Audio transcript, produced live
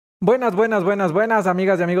Buenas, buenas, buenas, buenas,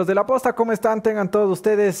 amigas y amigos de La Posta, ¿cómo están? Tengan todos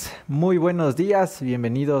ustedes muy buenos días,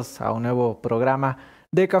 bienvenidos a un nuevo programa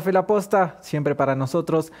de Café La Posta. Siempre para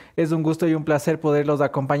nosotros es un gusto y un placer poderlos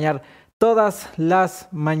acompañar todas las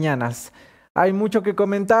mañanas. Hay mucho que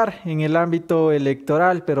comentar en el ámbito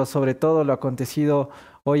electoral, pero sobre todo lo acontecido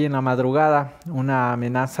hoy en la madrugada, una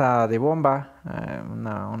amenaza de bomba,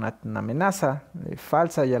 una amenaza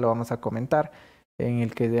falsa, ya lo vamos a comentar en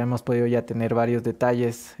el que hemos podido ya tener varios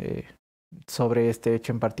detalles sobre este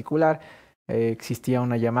hecho en particular. Existía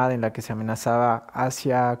una llamada en la que se amenazaba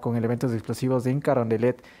con elementos explosivos en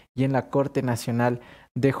Carondelet y en la Corte Nacional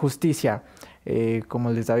de Justicia.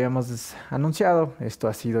 Como les habíamos anunciado, esto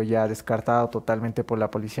ha sido ya descartado totalmente por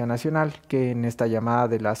la Policía Nacional, que en esta llamada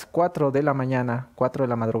de las 4 de la mañana, 4 de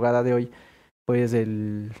la madrugada de hoy, pues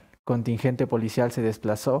el contingente policial se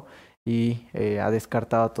desplazó y ha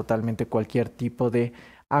descartado totalmente cualquier tipo de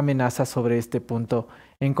amenaza sobre este punto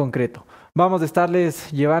en concreto. Vamos a estarles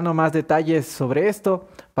llevando más detalles sobre esto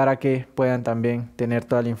para que puedan también tener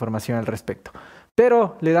toda la información al respecto.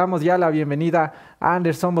 Pero le damos ya la bienvenida a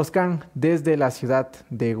Anderson Boscan desde la ciudad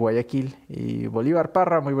de Guayaquil y Bolívar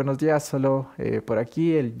Parra. Muy buenos días, solo por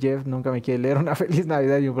aquí el Jeff nunca me quiere leer una feliz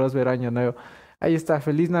Navidad y un próspero año nuevo. Ahí está,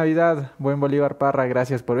 feliz Navidad, buen Bolívar Parra,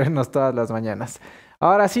 gracias por vernos todas las mañanas.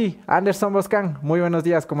 Ahora sí, Anderson Boscan, muy buenos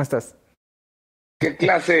días, ¿cómo estás? ¿Qué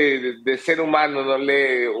clase de ser humano no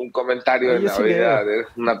lee un comentario de Yo sí leo. Navidad? Eres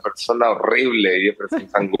una persona horrible, Jefferson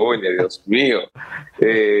Sangoña, Dios mío.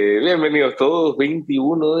 Bienvenidos todos,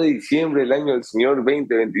 21 de diciembre del año del Señor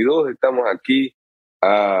 2022. Estamos aquí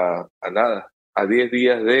a nada, a 10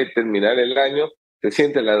 días de terminar el año. Se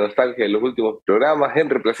siente la nostalgia de los últimos programas. En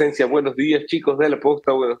Plasencia, buenos días, chicos de la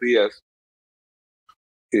posta, buenos días,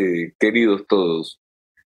 queridos todos.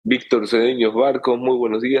 Víctor Cedeños Barcos, muy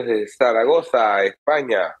buenos días desde Zaragoza,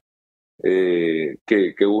 España.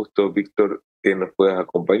 Qué gusto, Víctor, que nos puedas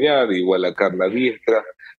acompañar. Igual a Carla Diestra.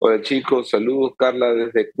 Hola chicos, saludos Carla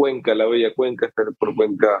desde Cuenca, la bella Cuenca, estaré por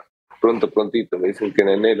Cuenca pronto, prontito. Me dicen que en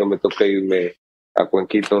enero me toca irme a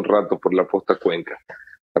Cuenquita un rato por la Posta Cuenca,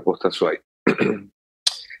 la Posta Suay.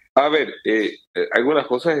 A ver, algunas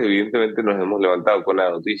cosas evidentemente nos hemos levantado con la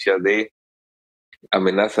noticia de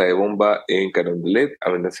amenaza de bomba en Carondelet,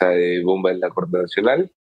 amenaza de bomba en la Corte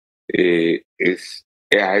Nacional. Es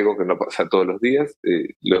algo que no pasa todos los días.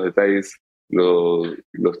 Los detalles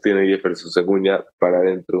los tiene Jefferson Seguña para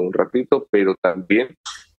dentro de un ratito, pero también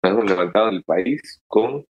nos hemos levantado en el país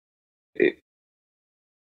con... Eh,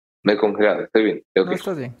 me he congelado, estoy bien, No ok.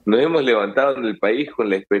 estás bien. Nos hemos levantado en el país con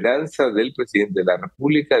la esperanza del presidente de la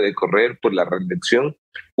República de correr por la reelección,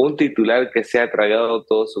 un titular que se ha tragado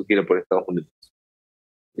todo su gira por Estados Unidos.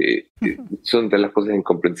 Son de las cosas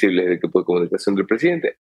incomprensibles de tipo de comunicación del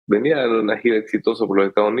presidente. Venía dando una gira exitosa por los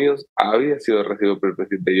Estados Unidos, había sido recibido por el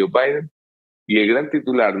presidente Joe Biden, y el gran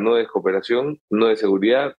titular no es cooperación, no es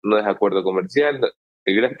seguridad, no es acuerdo comercial.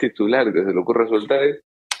 El gran titular que se le ocurre soltar es: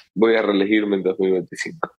 voy a reelegirme en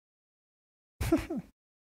 2025.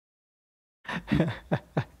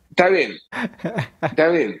 Está bien, está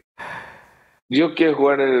bien. Yo quiero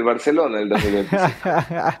jugar en el Barcelona en el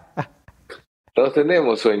 2025. Todos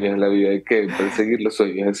tenemos sueños en la vida, hay que perseguir los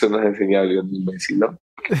sueños. Eso nos ha enseñado Lionel Messi, ¿no?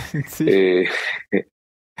 Sí, Eh,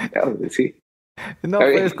 sí, está no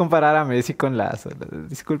puedes bien. comparar a Messi con Lazo,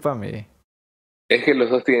 discúlpame. Es que los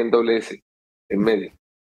dos tienen doble S en medio.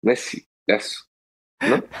 Messi, Lazo,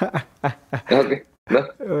 ¿no? Ok, no.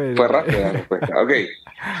 Bueno, Fue rápida la respuesta. Ok.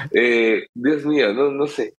 Dios mío, no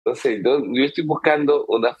sé. Yo estoy buscando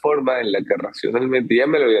una forma en la que racionalmente, ya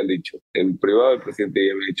me lo habían dicho, en privado el presidente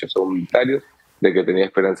ya me había dicho a sus comentarios de que tenía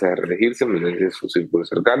esperanza de reelegirse, me lo decía su círculo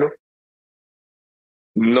cercano.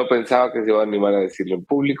 No pensaba que se iba a animar a decirlo en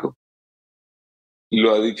público.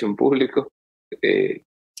 Lo ha dicho en público. Eh,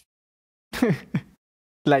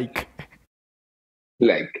 like.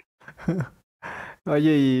 like.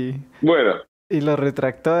 Oye, Bueno, y los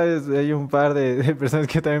retractores, hay un par de personas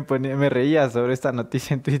que también me reía sobre esta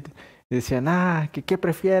noticia en Twitter. Decían, que qué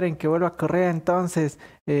prefieren, que vuelva Correa entonces,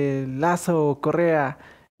 Lazo o Correa.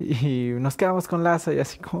 Y nos quedamos con Lazo y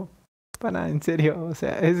así como, para, en serio, o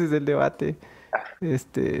sea, ese es el debate.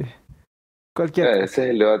 Este, cualquier ese cosa. es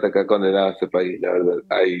el debate acá condenado a este país, la verdad.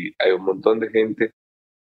 Hay un montón de gente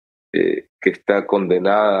que está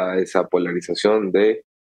condenada a esa polarización de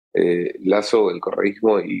Lazo, el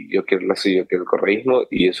correísmo, y yo quiero Lazo y yo quiero el correísmo,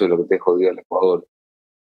 y eso es lo que te jodido al Ecuador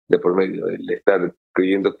de por medio, el estar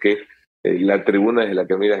creyendo que la tribuna es la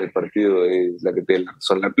que miras el partido, es la que te da la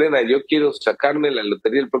razón. La plena, yo quiero sacarme la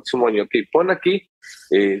lotería el próximo año. Ok, pon aquí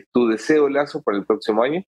tu deseo Lazo para el próximo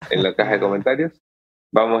año en la caja de Ya. comentarios.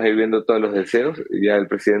 vamos a ir viendo todos los deseos. Ya el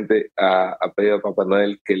presidente ha pedido a Papá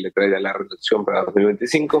Noel que le traiga la reelección para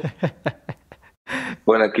 2025.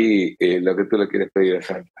 Bueno, aquí lo que tú le quieres pedir a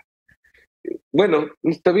Santa. Bueno,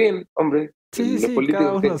 está bien, hombre. Sí, Los sí, cada políticos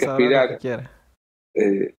uno tienen que sabrá lo que aspirar.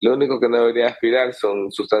 quiera. Lo único que no debería aspirar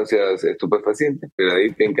son sustancias estupefacientes, pero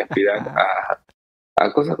ahí tienen que aspirar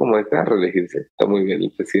a cosas como esta, a reelegirse. Está muy bien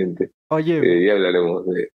el presidente. Oye, Ya hablaremos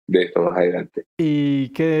de esto más adelante. y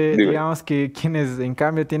que Dime. digamos que quienes en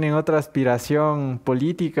cambio tienen otra aspiración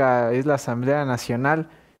política es la Asamblea Nacional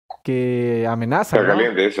que amenazan, Está ¿no?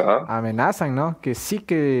 caliente eso, ¿ah? Amenazan, ¿no? Que sí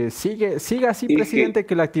que siga así, Y presidente,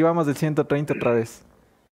 que le activamos del 130 otra vez.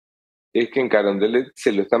 es que en Carondelet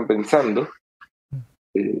se lo están pensando.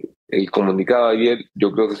 El comunicado de ayer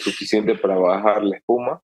yo creo que es suficiente para bajar la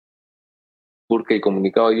espuma, porque el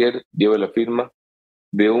comunicado de ayer lleva la firma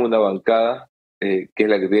de una bancada que es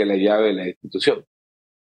la que tiene la llave de la institución.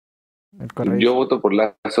 El Yo correísmo. voto por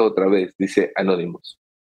Lazo otra vez, dice Anónimos.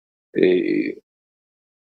 Eh,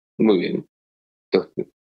 Muy bien. Entonces,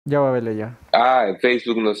 Ya va a verle ya. en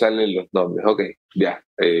Facebook no salen los nombres. Ok, ya.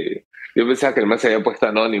 Yo pensaba que el más se había puesto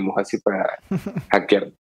Anónimos así para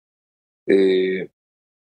hackear. Eh,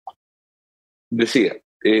 Decía,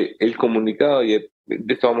 el comunicado de ayer,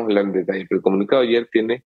 de esto vamos a hablar en detalle, pero el comunicado de ayer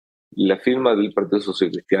tiene la firma del Partido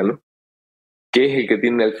Social Cristiano, que es el que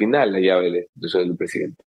tiene al final la llave de la institución del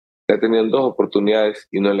presidente. La tenían dos oportunidades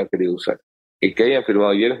y no la ha querido usar. El que hayan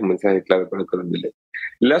firmado ayer es un mensaje claro para el Carondelet.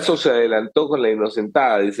 Lazo se adelantó con la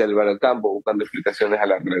inocentada, dice Álvaro Campo, buscando explicaciones a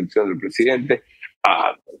la reelección del presidente.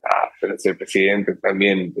 Pero si el presidente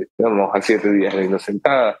también, estamos a 7 días de la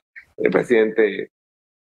inocentada, el presidente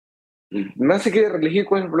no se quiere reelegir.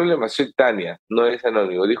 ¿Cuál es el problema? Soy Tania, no es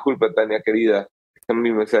anónimo. Disculpa, Tania, querida. A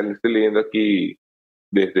mí me sale, estoy leyendo aquí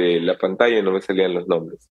desde la pantalla y no me salían los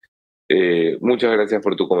nombres. Muchas gracias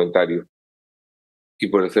por tu comentario y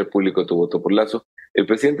por hacer público tu voto por Lazo. El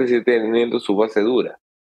presidente sigue teniendo su base dura.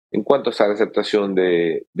 ¿En cuanto a la aceptación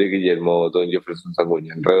de Guillermo Don Jefferson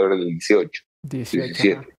Sanguña? Alrededor del 18, 18, ajá.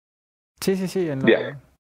 17. Sí, sí, sí, Ya.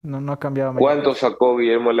 no ha cambiado mayor ¿Cuánto cosa. sacó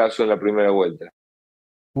Guillermo Lazo en la primera vuelta?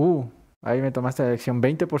 Uh, ahí me tomaste la elección.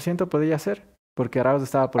 20% podría ser, porque Arauz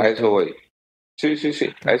estaba por A el eso 30. voy. Sí, sí, sí,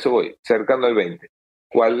 a eso voy. Cercano al 20.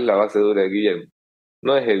 ¿Cuál es la base dura de Guillermo?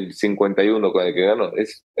 No es el 51 con el que ganó,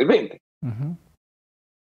 es el 20. Ujú.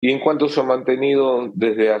 ¿Y en cuánto se ha mantenido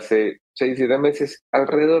desde hace 6 7 meses?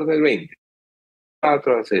 Alrededor del 20.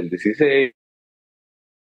 4, hace el 16.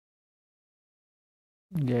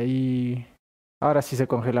 Y ahí, ahora sí se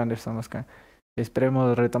congeló Anderson Mosca.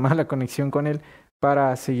 Esperemos retomar la conexión con él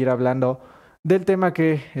para seguir hablando del tema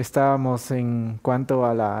que estábamos en cuanto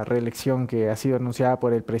a la reelección que ha sido anunciada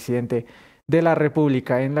por el presidente de la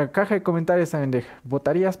República. En la caja de comentarios también deja,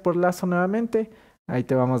 ¿votarías por Lazo nuevamente? Ahí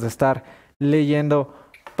te vamos a estar leyendo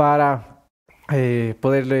para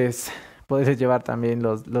poderles llevar también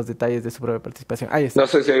los detalles de su propia participación. Ahí No está,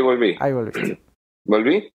 sé si ahí volví. ahí volviste.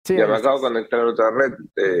 ¿Volví? Sí, Ya ahí me acabo de estás. conectar a otra red.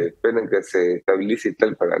 Esperen que se estabilice y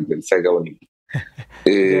tal para que salga bonito.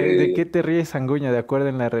 ¿De qué Eh, te ríes, Anguña, de acuerdo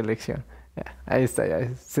en la reelección? Ya, ahí está,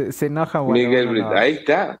 ya. Se enoja cuando Miguel uno Brito, no. ahí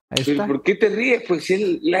está. Ahí ¿Pero está. por qué te ríes? Pues si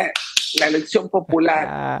es la elección popular.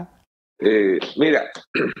 Ah, Mira,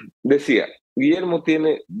 decía, Guillermo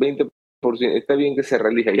tiene 20%, está bien que se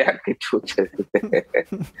reelija, ya, qué chucha.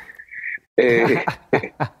 Eh,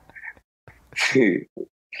 sí.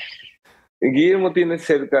 Guillermo tiene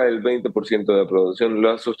cerca del 20% de aprobación, lo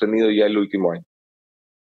ha sostenido ya el último año,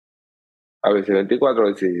 a veces 24,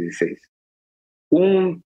 a veces 16.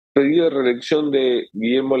 Un pedido de reelección de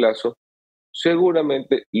Guillermo Lasso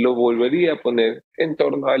seguramente lo volvería a poner en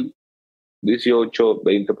torno al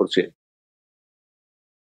 18-20%,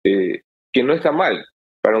 que no está mal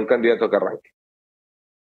para un candidato que arranque.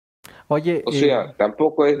 oye, O sea,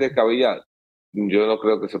 tampoco es descabellado. Yo no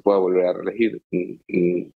creo que se pueda volver a reelegir,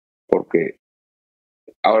 porque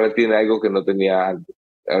ahora tiene algo que no tenía antes.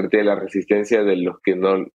 Ahora tiene la resistencia de los que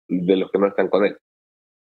no están con él.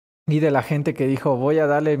 y de la gente que dijo, voy a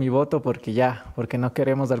darle mi voto porque ya, porque no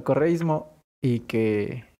queremos al correísmo y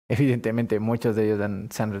que evidentemente muchos de ellos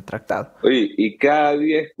se han retractado. Oye, y cada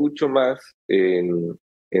día escucho más en,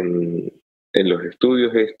 en los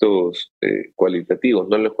estudios estos cualitativos,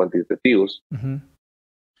 no los cuantitativos, Ujú.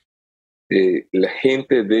 la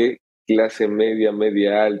gente de clase media,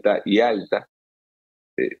 media alta y alta,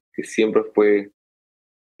 que siempre fue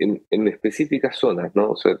en específicas zonas,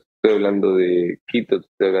 ¿no? O sea, estoy hablando de Quito,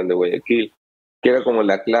 estoy hablando de Guayaquil, que era como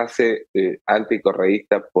la clase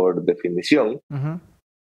anticorreísta por definición. Ujú.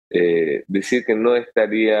 Decir que no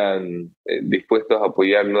estarían dispuestos a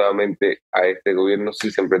apoyar nuevamente a este gobierno si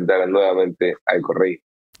se enfrentaran nuevamente al correísmo.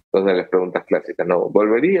 Entonces las preguntas clásicas, ¿no?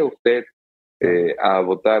 ¿Volvería usted a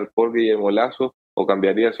votar por Guillermo Lasso o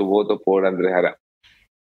cambiaría su voto por Andrés Arauz?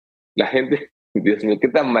 La gente, Dios mío, ¿qué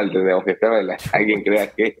tan mal tenemos que estar? Alguien Chuta.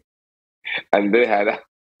 crea que Andrés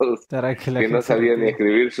Arauz, Para que la que no gente se sabía ni repiense.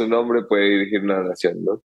 escribir su nombre, puede dirigir una nación,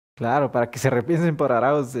 ¿no? Claro, para que se repiensen por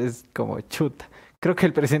Arauz es como chuta. Creo que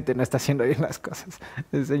el presidente no está haciendo bien las cosas.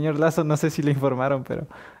 El señor Lazo, no sé si le informaron, pero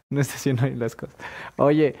no está haciendo bien las cosas.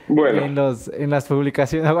 Oye, Bueno, en las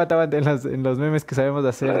publicaciones, aguanta, en los memes que sabemos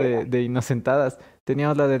hacer de inocentadas,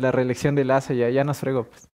 teníamos la de la reelección de Lazo, ya nos fregó,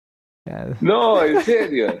 pues. Ya. no, en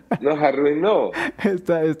serio, nos arruinó.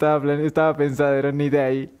 Estaba pensado, era una idea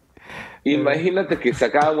ahí. Eh, Imagínate que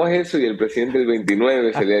sacábamos eso y el presidente del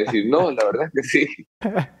 29 se le iba a decir, no, la verdad es que sí.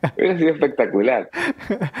 Hubiera sido espectacular,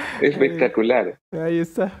 eh, espectacular. ahí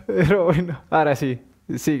está. Pero bueno, ahora sí,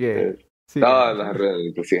 sigue, Eh, sigue. no, nos arruinó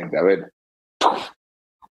el presidente. A ver,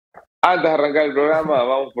 antes de arrancar el programa,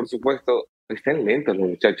 vamos por supuesto. Están lentos los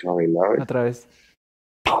muchachos hoy, ¿no? A ver. Otra vez.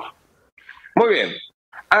 Muy bien.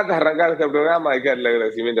 Antes de arrancar este programa, hay que darle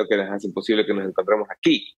agradecimiento a quienes hacen posible que nos encontremos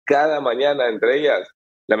aquí cada mañana, entre ellas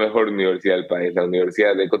la mejor universidad del país, la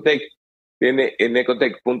Universidad de Ecotec. Tiene en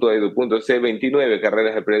ecotec.edu.c 29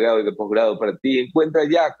 carreras de pregrado y de posgrado para ti. Encuentra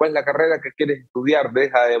ya cuál es la carrera que quieres estudiar.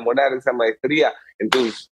 Deja de demorar esa maestría en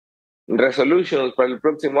tus resolutions para el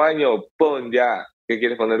próximo año. Pon ya que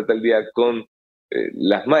quieres ponerte al día con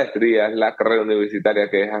las maestrías, la carrera universitaria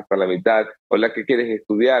que dejas para la mitad o la que quieres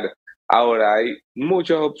estudiar. Ahora hay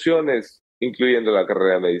muchas opciones, incluyendo la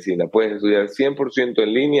carrera de medicina. Puedes estudiar 100%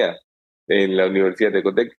 en línea en la Universidad de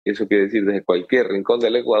Ecotec. Eso quiere decir desde cualquier rincón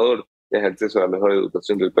del Ecuador. Tienes acceso a la mejor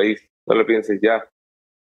educación del país. No lo pienses ya.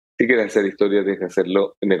 Si quieres hacer historia, tienes que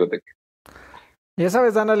hacerlo en Ecotec. Ya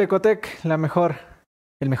sabes, dándole Ecotec, el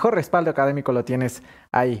mejor respaldo académico lo tienes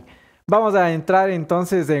ahí. Vamos a entrar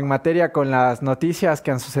entonces en materia con las noticias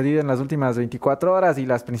que han sucedido en las últimas 24 horas y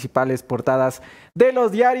las principales portadas de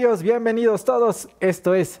los diarios. Bienvenidos todos,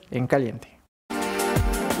 esto es En Caliente.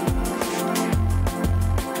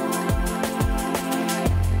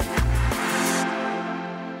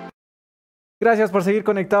 Gracias por seguir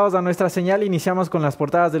conectados a nuestra señal. Iniciamos con las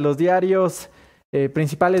portadas de los diarios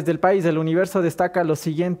principales del país. El Universo destaca lo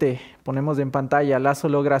siguiente. Ponemos en pantalla: Lazo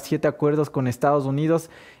logra 7 acuerdos con Estados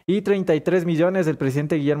Unidos y 33 millones. El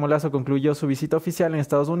presidente Guillermo Lazo concluyó su visita oficial en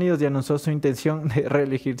Estados Unidos y anunció su intención de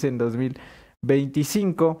reelegirse en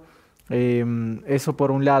 2025. Eso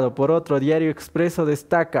por un lado. Por otro, Diario Expreso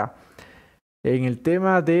destaca en el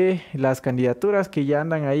tema de las candidaturas que ya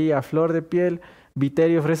andan ahí a flor de piel.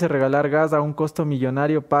 Viterio ofrece regalar gas a un costo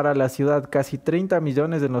millonario para la ciudad. Casi 30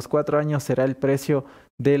 millones en los 4 años será el precio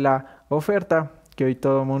de la oferta, que hoy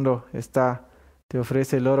todo el mundo te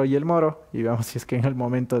ofrece el oro y el moro. Y vamos si es que en el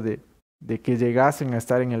momento de que llegasen a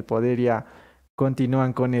estar en el poder ya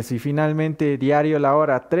continúan con eso. Y finalmente, Diario La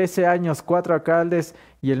Hora: 13 años, 4 alcaldes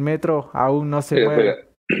y el metro aún no se Espera, mueve.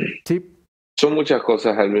 Sí, son muchas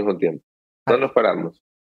cosas al mismo tiempo. No nos paramos.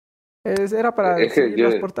 era para Es que seguir yo,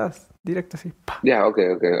 las portadas, directo así. ya, ok,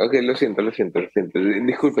 lo siento.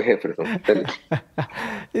 Disculpe, Jefferson. Dale.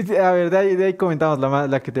 A ver, de ahí comentamos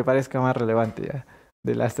la que te parezca más relevante ya,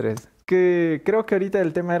 de las tres. Que creo que ahorita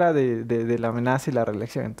el tema era de la amenaza y la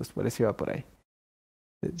reelección, entonces por eso iba por ahí.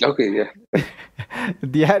 Ok, ya.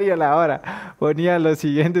 Diario La Hora ponía lo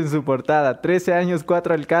siguiente en su portada: 13 años,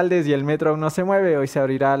 4 alcaldes y el metro aún no se mueve. Hoy se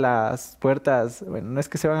abrirá las puertas, bueno, no es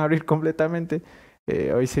que se van a abrir completamente,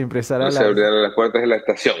 hoy se empezará No se abrirán las puertas de la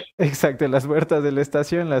estación. exacto, las puertas de la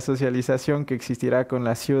estación, la socialización que existirá con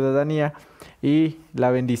la ciudadanía y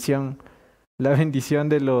la bendición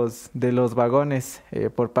de los vagones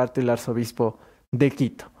por parte del arzobispo de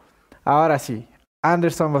Quito. Ahora sí,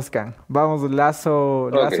 Anderson Boscan, vamos, Ok,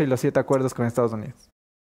 Lazo y los 7 acuerdos con Estados Unidos.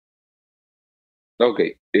 ok.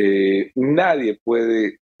 Nadie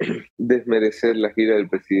puede desmerecer la gira del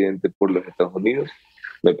presidente por los Estados Unidos.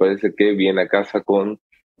 Me parece que viene a casa con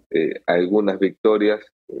algunas victorias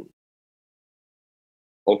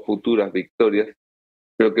o futuras victorias,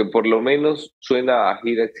 pero que por lo menos suena a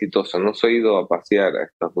gira exitosa. No se ha ido a pasear a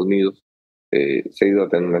Estados Unidos, se ha ido a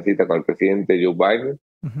tener una cita con el presidente Joe Biden,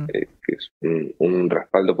 Ujú. que es un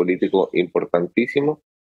respaldo político importantísimo.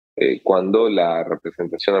 Cuando la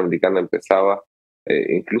representación americana empezaba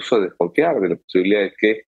incluso a desconfiar de la posibilidad de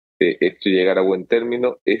que esto llegara a buen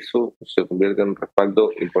término, eso se convierte en un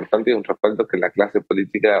respaldo importante y un respaldo que la clase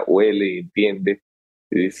política huele y entiende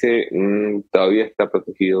y dice, todavía está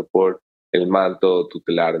protegido por el manto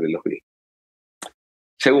tutelar de los gringos.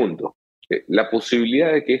 Segundo, la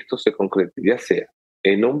posibilidad de que esto se concrete, ya sea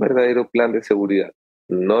en un verdadero plan de seguridad,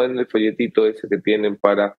 no en el folletito ese que tienen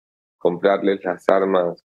para comprarles las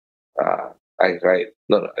armas a Israel.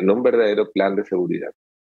 No, en un verdadero plan de seguridad.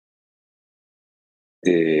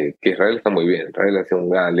 Que Israel está muy bien. Israel ha sido un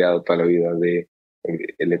gran aliado toda la vida de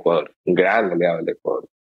el Ecuador, un gran aliado del Ecuador.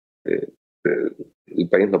 Eh, el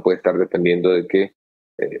país no puede estar dependiendo de que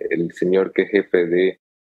el señor que es jefe de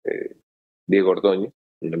Diego Ordóñez,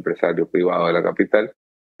 un empresario privado de la capital,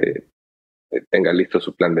 eh, tenga listo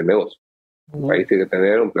su plan de negocio. El país tiene que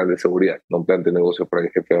tener un plan de seguridad, no un plan de negocio para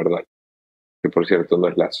el jefe de Ordóñez, que por cierto no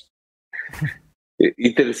es Lazo.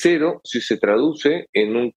 Y tercero, si se traduce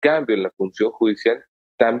en un cambio en la función judicial,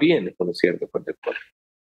 también es un cierto protector.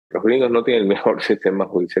 Los gringos no tienen el mejor sistema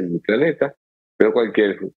judicial del planeta, pero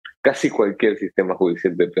casi cualquier sistema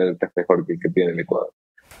judicial del planeta es mejor que el que tiene el Ecuador.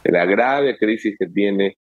 En la grave crisis que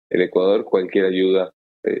tiene el Ecuador, cualquier ayuda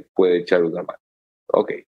puede echar una mano.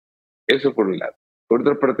 Ok, eso por un lado. Por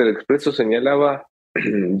otra parte, el Expreso señalaba,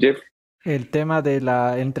 Jeff, El tema de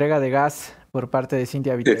la entrega de gas por parte de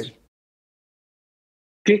Cintia Viteri.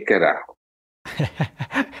 ¿Qué carajo?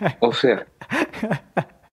 O sea,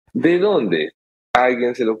 ¿de dónde a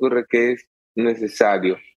alguien se le ocurre que es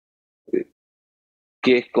necesario,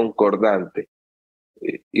 que es concordante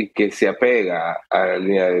y que se apega a la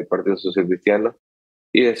línea del Partido Social Cristiano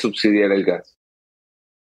y de subsidiar el gas?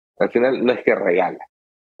 Al final no es que regala,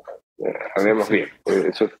 hablemos Sí. bien.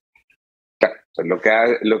 Eso, claro,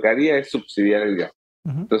 lo que haría es subsidiar el gas.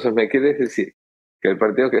 Entonces, ¿me quieres decir que el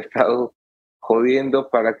partido que ha estado jodiendo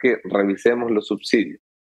para que revisemos los subsidios,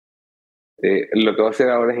 lo que va a hacer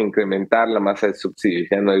ahora es incrementar la masa de subsidios,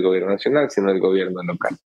 ya no del gobierno nacional, sino del gobierno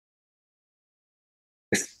local?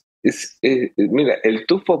 Mira, el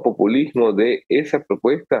tufo populismo de esa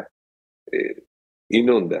propuesta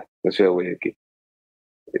inunda la ciudad de Guayaquil.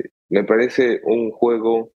 Me parece un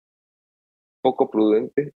juego poco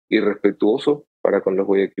prudente y respetuoso para con los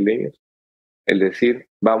guayaquileños, el decir,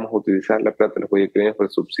 vamos a utilizar la plata de los guayaquileños para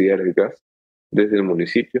subsidiar el gas desde el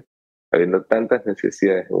municipio, habiendo tantas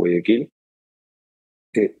necesidades en Guayaquil,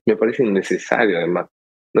 que me parece innecesario además.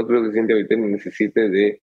 No creo que Cintia Viteri necesite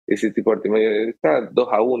de ese tipo de artimaña. Está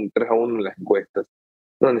 2-1, 3-1 en las encuestas.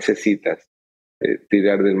 No necesitas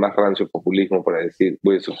tirar del más rancio populismo para decir,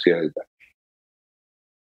 voy a subsidiar el gas.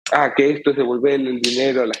 Que esto es devolverle el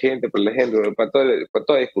dinero a la gente, para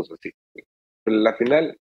toda excusa, sí. Pero al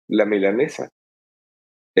final, la milanesa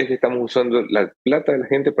es que estamos usando la plata de la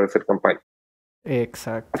gente para hacer campaña. A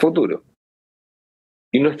Exacto. futuro.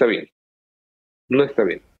 Y no está bien. No está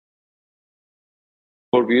bien.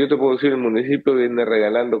 Porque yo te puedo decir, el municipio viene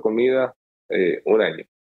regalando comida un año.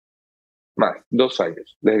 Más, 2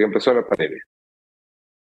 años, desde que empezó la pandemia.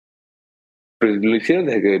 Pero lo hicieron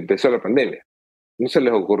desde que empezó la pandemia. No se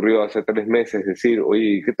les ocurrió hace 3 meses decir,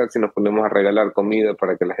 oye, ¿qué tal si nos ponemos a regalar comida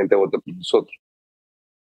para que la gente vote por nosotros?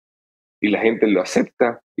 Y la gente lo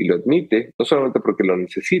acepta y lo admite, no solamente porque lo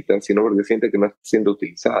necesita, sino porque siente que no está siendo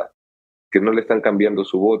utilizada, que no le están cambiando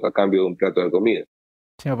su voto a cambio de un plato de comida,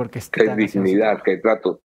 Sino porque que hay están haciendo su dignidad,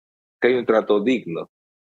 trabajo. que hay un trato digno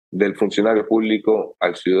del funcionario público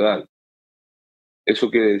al ciudadano.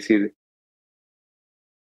 Eso quiere decir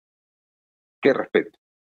que respeto.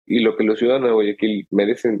 Y lo que los ciudadanos de Guayaquil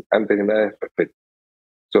merecen antes que nada es respeto.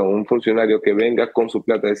 Son un funcionario que venga con su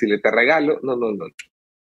plata a decirle, te regalo. No, no, no.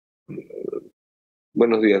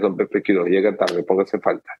 Buenos días, don Pepe Quiroz. Llega tarde, póngase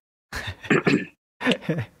falta.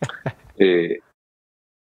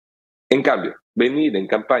 En cambio, venir en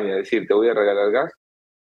campaña a decir, te voy a regalar gas.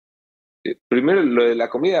 Primero, lo de la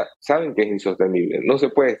comida, saben que es insostenible. No se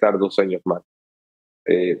puede estar 2 años más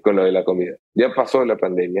con lo de la comida. Ya pasó la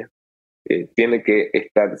pandemia. Tiene que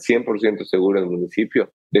estar 100% seguro el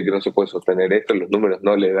municipio de que no se puede sostener esto, los números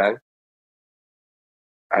no le dan.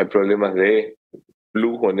 Hay problemas de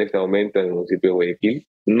flujo en este momento en el municipio de Guayaquil,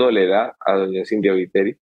 no le da a doña Cintia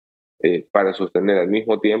Viteri para sostener al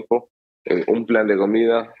mismo tiempo un plan de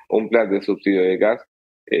comida, un plan de subsidio de gas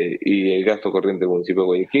y el gasto corriente del municipio de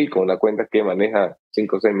Guayaquil con una cuenta que maneja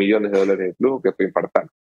 5 o 6 millones de dólares de flujo, que es para infartar.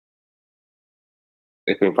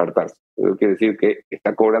 Es para infartarse. Eso quiere decir que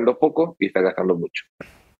está cobrando poco y está gastando mucho.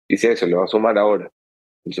 Y si a eso le va a sumar ahora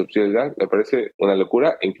el subsidio del gas, me parece una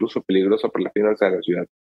locura e incluso peligrosa para las finanzas de la ciudad.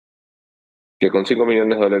 Que con 5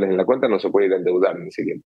 millones de dólares en la cuenta no se puede ir a endeudar ni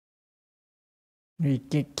siquiera. ¿Y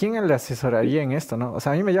quién le asesoraría en esto, no? O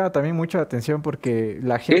sea, a mí me llama también mucho la atención porque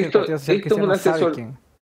la gente del Esto, Partido Social esto es un Cristiano sabe asesor. quién.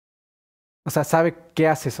 O sea, sabe qué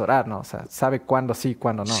asesorar, ¿no? O sea, sabe cuándo sí,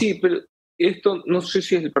 cuándo no. Sí, pero esto no sé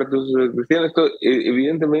si es el Partido Social Cristiano, esto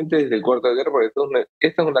evidentemente es del cuarto de guerra, porque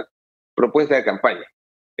esta es una propuesta de campaña.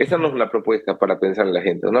 Esta no es una propuesta para pensar en la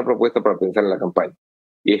gente, es una propuesta para pensar en la campaña.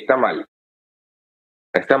 Y está mal,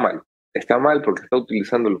 está mal. Está mal porque está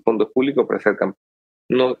utilizando los fondos públicos para hacer campaña.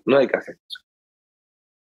 No, no hay que hacer eso.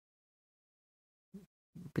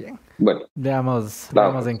 Bien. Bueno,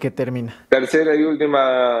 Veamos en qué termina. Tercera y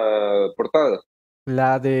última portada.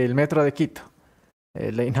 La del metro de Quito, la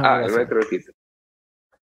El inauguración. metro de Quito.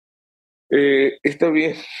 Está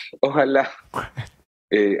bien, ojalá.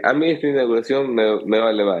 A mí esta inauguración me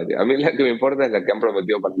vale madre. A mí la que me importa es la que han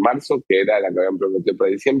prometido para marzo, que era la que habían prometido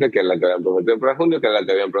para diciembre, que era la que habían prometido para junio, que era la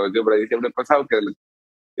que habían prometido para diciembre pasado,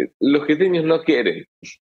 los quiteños no quieren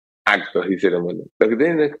actos y ceremonias. Los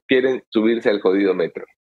quiteños quieren subirse al jodido metro.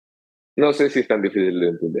 No sé si es tan difícil de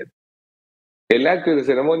entender. El acto y la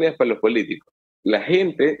ceremonia es para los políticos. La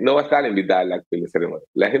gente no va a estar invitada al acto y la ceremonia.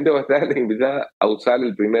 La gente va a estar invitada a usar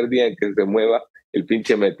el primer día en que se mueva el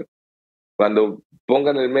pinche metro. Cuando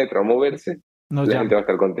pongan el metro a moverse, la gente va a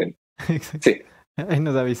estar contenta. Sí. Ahí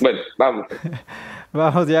nos avisa. Bueno, vamos.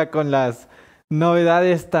 Vamos ya con las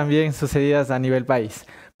novedades también sucedidas a nivel país.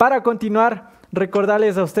 Para continuar,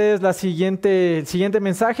 recordarles a ustedes el siguiente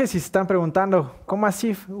mensaje. Si se están preguntando, ¿cómo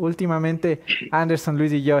así? Últimamente Anderson,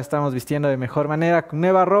 Luis y yo estamos vistiendo de mejor manera, con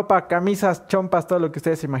nueva ropa, camisas, chompas, todo lo que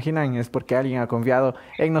ustedes se imaginan, es porque alguien ha confiado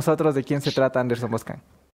en nosotros. ¿De quién se trata, Anderson Boscan?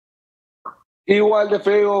 Igual de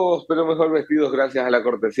feos, pero mejor vestidos gracias a la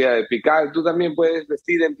cortesía de Pical. Tú también puedes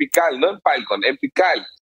vestir en Pical, no en Falcon, en Pical.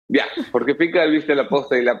 Ya, porque Pical viste La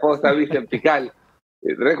Posta y La Posta viste en Pical.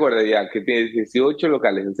 Recuerda ya que tienes 18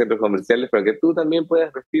 locales en centros comerciales para que tú también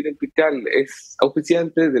puedas vestir en Pical. Es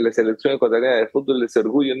auspiciante de la selección ecuatoriana de fútbol de ese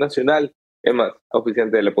orgullo nacional. Es más,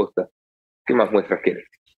 auspiciante de La Posta. ¿Qué más muestras quieres?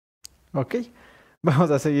 Ok,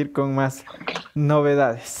 vamos a seguir con más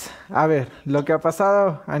novedades. A ver, lo que ha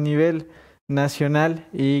pasado a nivel nacional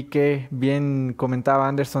y que bien comentaba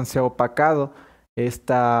Anderson, se ha opacado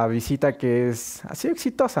esta visita que ha sido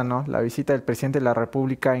exitosa, ¿no? La visita del presidente de la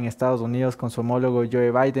República en Estados Unidos con su homólogo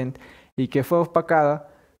Joe Biden y que fue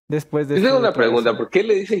opacada después de Yo su tengo una pregunta, declaración. ¿por qué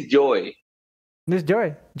le dices Joe? No es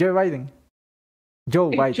Joe Biden. Joe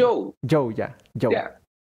Es Biden. Joe. Joe, ya, Joe. Ya.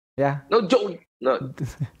 Ya. No, Joe. No,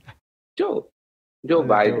 Joe. Joe No,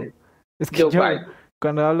 Joe. Biden. Es que Joe Joe, Biden.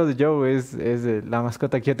 cuando hablo de Joe es la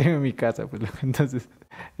mascota que yo tengo en mi casa, pues entonces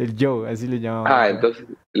el Joe, así le llamamos acá. Entonces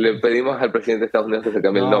le pedimos al presidente de Estados Unidos que se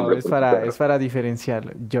cambie el No, nombre por su perro. es para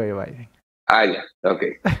diferenciarlo, Joe Biden. Ya, ok.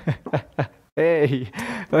 Ey,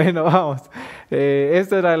 bueno, vamos.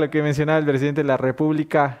 Esto era lo que mencionaba el presidente de la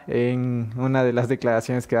República en una de las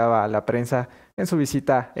declaraciones que daba a la prensa en su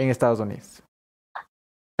visita en Estados Unidos.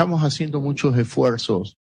 Estamos haciendo muchos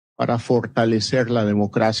esfuerzos para fortalecer la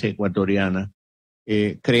democracia ecuatoriana.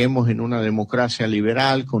 Creemos en una democracia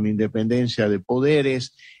liberal con independencia de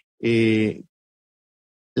poderes.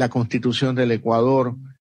 La Constitución del Ecuador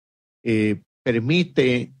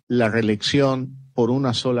permite la reelección por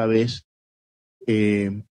una sola vez.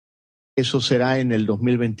 Eso será en el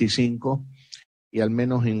 2025 y al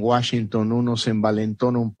menos en Washington uno se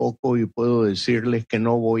envalentona un poco y puedo decirles que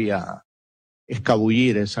no voy a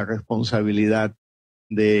escabullir esa responsabilidad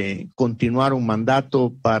de continuar un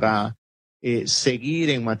mandato para seguir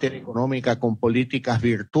en materia económica con políticas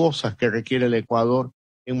virtuosas que requiere el Ecuador,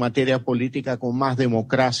 en materia política con más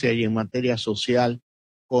democracia y en materia social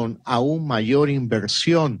con aún mayor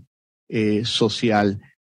inversión social.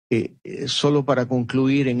 Solo para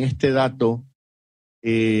concluir en este dato,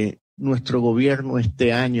 nuestro gobierno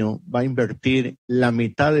este año va a invertir la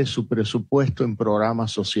mitad de su presupuesto en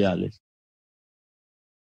programas sociales.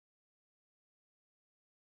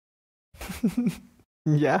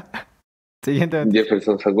 Ya. Siguiente noticia.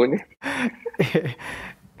 Jefferson Sagüenes.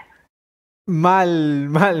 Mal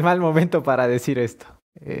momento para decir esto.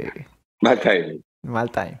 Mal timing.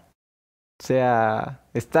 Mal time. O sea,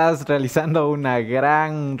 estás realizando una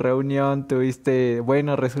gran reunión, tuviste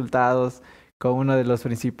buenos resultados con uno de los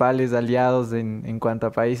principales aliados en cuanto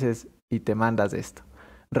a países y te mandas esto.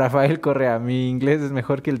 Rafael Correa, mi inglés es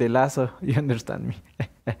mejor que el de Lazo, you understand me.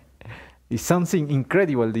 Y something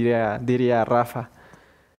incredible, diría Rafa.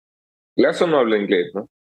 Lazo no habla inglés, ¿no?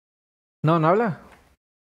 No, ¿no habla?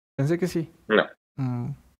 Pensé que sí. No.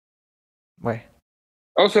 Bueno.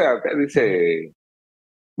 O sea, dice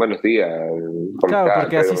buenos días. Claro,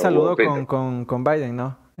 porque así saludó pero, con Biden,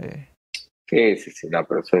 ¿no? sí, no,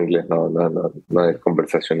 pero su inglés no es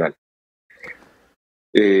conversacional.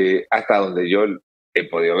 Hasta donde yo he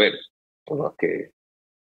podido ver, ¿no? Que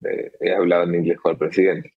he hablado en inglés con el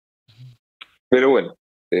presidente. Pero bueno,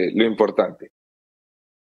 lo importante.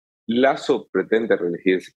 Lazo pretende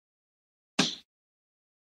reelegirse.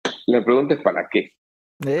 La pregunta es ¿para qué?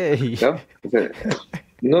 ¡Ey! ¿No? O sea,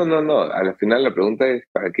 no. A la final la pregunta es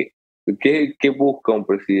 ¿para qué? ¿Qué busca un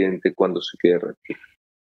presidente cuando se quiere reelegir?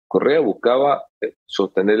 Correa buscaba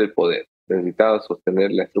sostener el poder. Necesitaba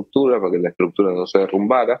sostener la estructura para que la estructura no se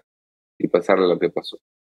derrumbara y pasara lo que pasó.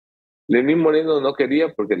 Lenín Moreno no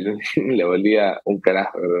quería porque Lenín le valía un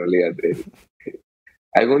carajo en realidad.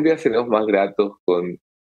 Algún día seremos más gratos con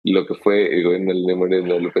lo que fue el gobierno de Lenín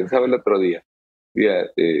Moreno. Lo pensaba el otro día.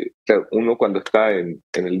 Claro, uno cuando está en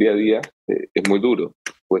el día a día es muy duro.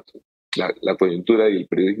 Pues la coyuntura y el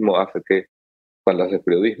periodismo hace que cuando haces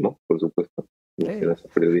periodismo, por supuesto, si no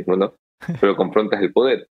haces periodismo no, pero confrontas el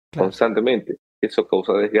poder constantemente. Eso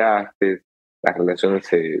causa desgastes, las relaciones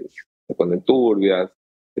se ponen turbias,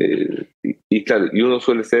 claro, y uno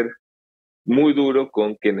suele ser muy duro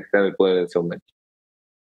con quienes están en el poder en ese momento,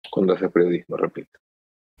 cuando haces periodismo, repito.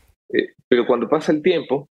 Pero cuando pasa el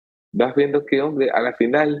tiempo, vas viendo que, hombre, a la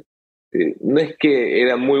final, no es que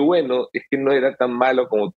era muy bueno, es que no era tan malo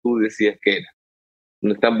como tú decías que era.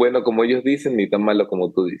 No es tan bueno como ellos dicen, ni tan malo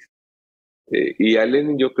como tú dices. Y a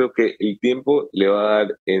Lenin yo creo que el tiempo le va a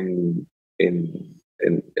dar en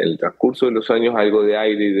el transcurso de los años algo de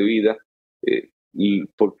aire y de vida,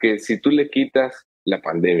 porque si tú le quitas la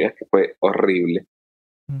pandemia, que fue horrible,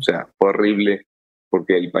 o sea, fue horrible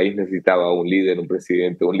porque el país necesitaba un líder, un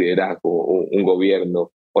presidente, un liderazgo, un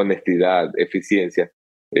gobierno, honestidad, eficiencia,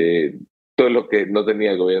 todo lo que no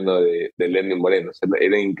tenía el gobierno de Lenin Moreno. O sea,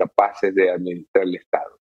 eran incapaces de administrar el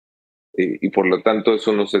Estado. Y por lo tanto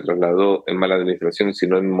eso no se trasladó en mala administración,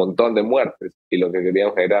 sino en un montón de muertes. Y lo que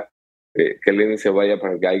queríamos era que Lenin se vaya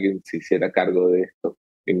para que alguien se hiciera cargo de esto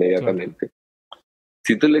inmediatamente. Claro.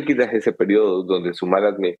 Si tú le quitas ese periodo donde su mala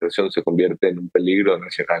administración se convierte en un peligro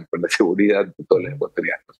nacional por la seguridad de todos los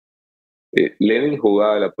ecuatorianos, Lenin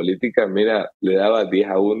jugaba la política, mira, le daba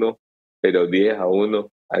 10-1, pero 10-1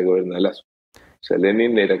 al gobierno de Lazo. O sea,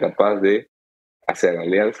 Lenin era capaz de hacer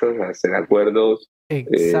alianzas, hacer acuerdos.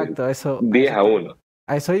 Exacto, eso. 10-1.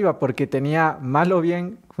 A eso iba, porque tenía mal o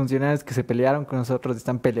bien funcionarios que se pelearon con nosotros,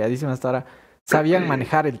 están peleadísimos hasta ahora, sabían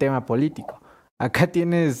manejar el tema político. Acá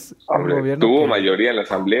tienes un gobierno tuvo mayoría en la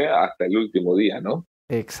asamblea hasta el último día, ¿no?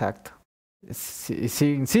 Exacto. Sí,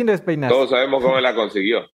 sin despeinarse. Todos sabemos cómo la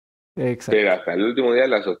consiguió. Exacto. Pero hasta el último día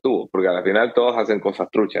la sostuvo, porque al final todos hacen cosas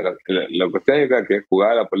truchas. La cuestión es que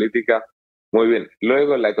jugaba la política muy bien.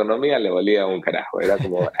 Luego la economía le valía un carajo. Era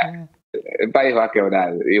como, el país va a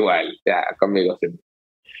quebrar, igual, ya, conmigo siempre.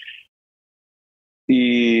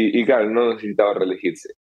 Y claro, no necesitaba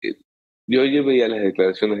reelegirse. Yo veía las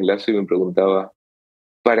declaraciones de Lazo y me preguntaba,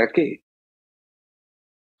 ¿para qué?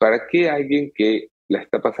 ¿Para qué alguien que la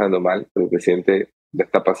está pasando mal, el presidente la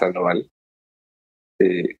está pasando mal,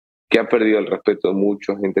 que ha perdido el respeto de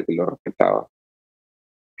mucha gente que lo respetaba,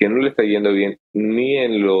 que no le está yendo bien ni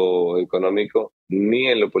en lo económico, ni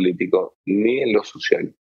en lo político, ni en lo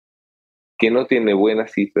social, que no tiene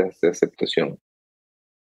buenas cifras de aceptación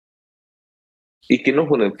y que no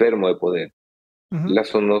es un enfermo de poder?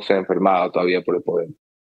 Lazo no se ha enfermado todavía por el poder.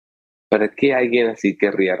 ¿Para qué alguien así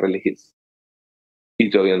querría reelegirse? Y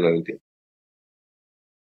todavía no lo entiendo.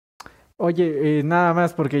 Oye, nada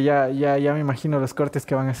más porque ya me imagino los cortes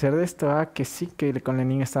que van a hacer de esto. Que sí, que con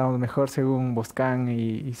Lenin estábamos mejor según Boscán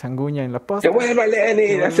y Sanguña en La Posta. ¡Que vuelva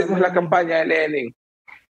Lenin! ¡Hacemos la campaña de Lenin!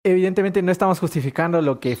 Evidentemente no estamos justificando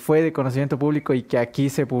lo que fue de conocimiento público y que aquí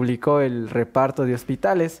se publicó el reparto de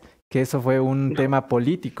hospitales, que eso fue un tema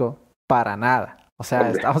político, para nada. O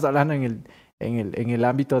sea, estamos hablando en el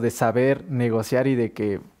ámbito de saber negociar y de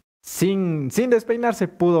que sin despeinarse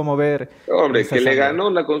pudo mover. Hombre, que le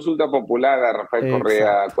ganó la consulta popular a Rafael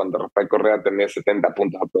Correa cuando Rafael Correa tenía 70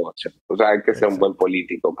 puntos de aprobación. O sea, hay que ser un buen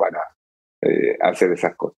político para hacer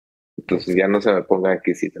esas cosas. Entonces ya no se me ponga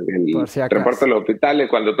exquisito. El reparto de los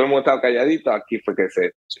hospitales, cuando todo el mundo estaba calladito, aquí fue que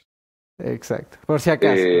se... Exacto, por si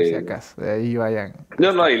acaso, ahí vayan.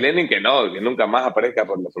 No, y Lenin que nunca más aparezca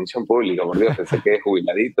por la función pública, por Dios, que se quede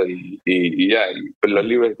jubiladito y ya, los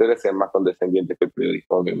libros de historia sean más condescendientes que el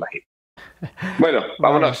periodismo, me imagino. Bueno,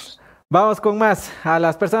 vámonos. Vamos con más. A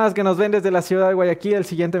las personas que nos ven desde la ciudad de Guayaquil, el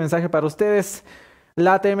siguiente mensaje para ustedes.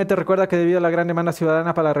 La ATM te recuerda que debido a la gran demanda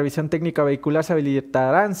ciudadana para la revisión técnica vehicular se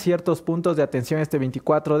habilitarán ciertos puntos de atención este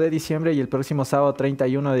 24 de diciembre y el próximo sábado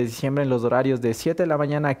 31 de diciembre en los horarios de 7 de la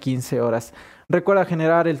mañana a 15 horas. Recuerda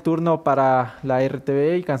generar el turno para la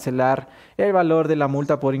RTV y cancelar el valor de la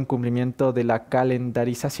multa por incumplimiento de la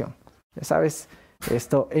calendarización. Ya sabes,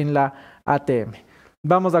 esto en la ATM.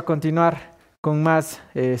 Vamos a continuar con más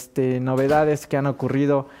novedades que han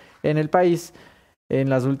ocurrido en el país en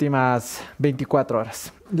las últimas 24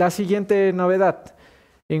 horas. La siguiente novedad,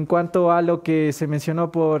 en cuanto a lo que se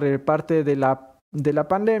mencionó por parte de la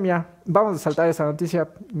pandemia, vamos a saltar esa noticia,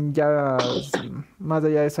 ya más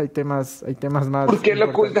allá de eso hay temas más... ¿Por qué le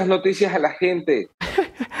ocultas noticias a la gente?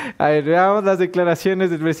 A ver, veamos las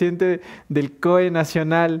declaraciones del presidente del COE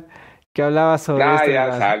Nacional que hablaba sobre esto.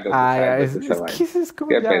 Ya, salto. Es que es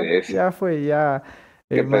como ya fue, ya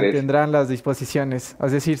 ¿Qué parece? mantendrán las disposiciones.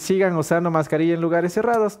 Es decir, sigan usando mascarilla en lugares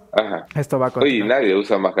cerrados. Ajá. Esto va a Oye, continuar. nadie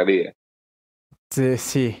usa mascarilla. Sí,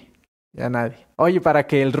 sí, ya nadie. Oye, para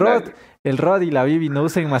que Nadie. el Rod y la Bibi no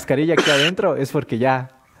usen mascarilla aquí adentro, es porque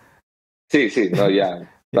ya, Sí, no, ya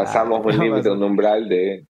ya, pasamos un ya límite, pasó. un umbral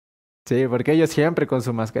de... Sí, porque ellos siempre con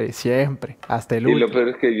su mascarilla, siempre, hasta el Y lo último. peor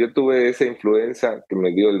es que yo tuve esa influenza que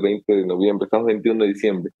me dio el 20 de noviembre, estamos 21 de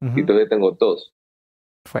diciembre, y Ujú. todavía tengo tos.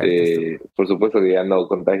 Fuerte esto. Por supuesto que ya no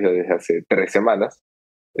contagio desde hace 3 semanas,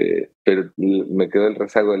 pero me quedó el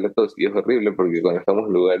rezago de la tos y es horrible porque cuando estamos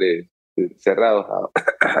en lugares cerrados,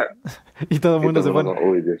 Y todo el y mundo todo se el mundo pone.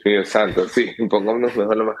 como, uy, Dios mío santo, sí, pongámonos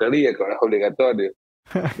mejor la mascarilla, que ahora es obligatorio.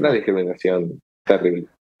 Una discriminación terrible.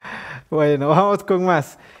 Bueno, vamos con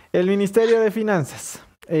más. El Ministerio de Finanzas.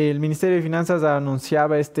 El Ministerio de Finanzas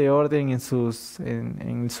anunciaba este orden en su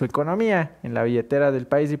economía, en la billetera del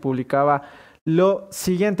país y publicaba lo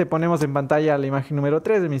siguiente. Ponemos en pantalla la imagen número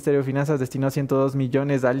 3. El Ministerio de Finanzas destinó 102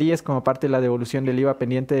 millones al IES como parte de la devolución del IVA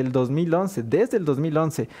pendiente del 2011, desde el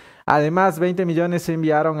 2011. Además, 20 millones se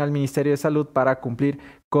enviaron al Ministerio de Salud para cumplir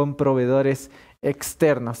con proveedores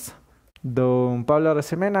externos. Don Pablo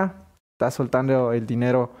Arosemena está soltando el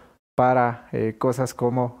dinero para cosas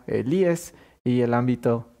como el IES y el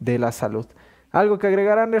ámbito de la salud. Algo que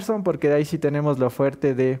agregar, Anderson, porque de ahí sí tenemos lo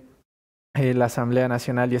fuerte de la Asamblea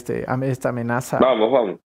Nacional y esta amenaza.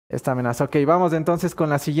 Vamos. Esta amenaza. Ok, vamos entonces con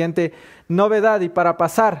la siguiente novedad. Y para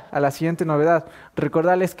pasar a la siguiente novedad,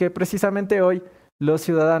 recordarles que precisamente hoy los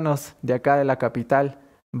ciudadanos de acá de la capital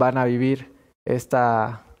van a vivir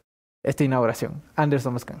esta inauguración.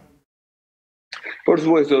 Anderson Moscan. Por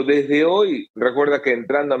supuesto, desde hoy, recuerda que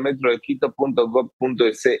entrando a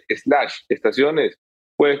metrodequito.gov.es/estaciones,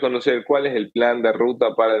 puedes conocer cuál es el plan de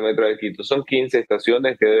ruta para el Metro de Quito. Son 15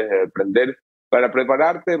 estaciones que debes de aprender para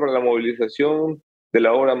prepararte para la movilización de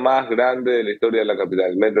la obra más grande de la historia de la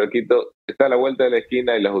capital. El Metro de Quito está a la vuelta de la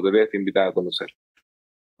esquina y las autoridades te invitan a conocer.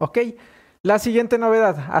 Ok, la siguiente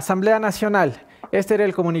novedad, Asamblea Nacional. Este era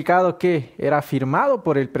el comunicado que era firmado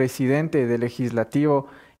por el presidente del legislativo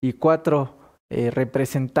y cuatro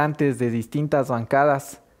representantes de distintas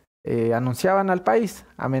bancadas anunciaban al país,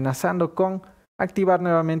 amenazando con activar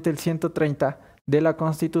nuevamente el 130 de la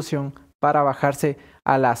Constitución para bajarse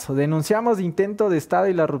a Lazo. Denunciamos intento de Estado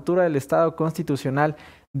y la ruptura del Estado constitucional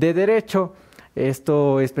de derecho.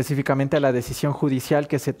 Esto específicamente a la decisión judicial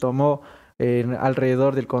que se tomó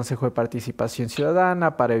alrededor del Consejo de Participación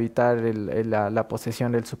Ciudadana para evitar la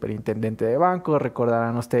posesión del superintendente de bancos.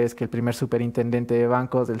 Recordarán ustedes que el primer superintendente de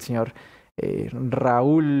bancos, el señor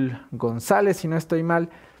Raúl González, si no estoy mal,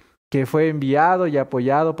 que fue enviado y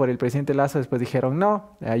apoyado por el presidente Lazo, después dijeron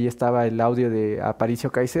no. Ahí estaba el audio de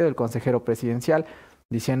Aparicio Caicedo, el consejero presidencial,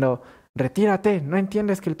 diciendo, retírate, no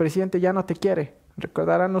entiendes que el presidente ya no te quiere.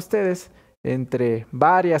 Recordarán ustedes, entre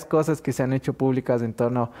varias cosas que se han hecho públicas en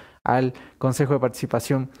torno al Consejo de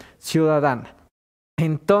Participación Ciudadana.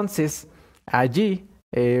 Entonces, allí,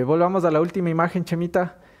 volvamos a la última imagen,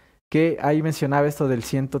 Chemita, que ahí mencionaba esto del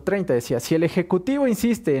 130. Decía, si el Ejecutivo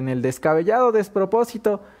insiste en el descabellado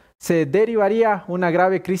despropósito, se derivaría una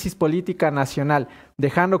grave crisis política nacional,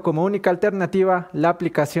 dejando como única alternativa la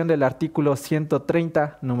aplicación del artículo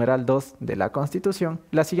 130, numeral 2 de la Constitución.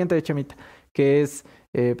 La siguiente de Chemita, que es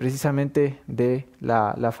precisamente de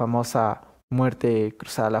la famosa muerte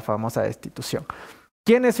cruzada, la famosa destitución.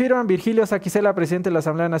 ¿Quiénes firman? Virgilio Saquicela, presidente de la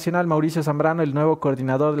Asamblea Nacional; Mauricio Zambrano, el nuevo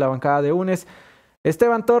coordinador de la bancada de UNES;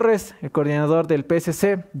 Esteban Torres, el coordinador del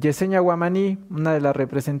PSC; Yesenia Guamaní, una de las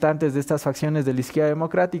representantes de estas facciones de la izquierda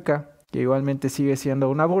democrática, que igualmente sigue siendo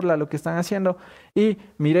una burla lo que están haciendo; y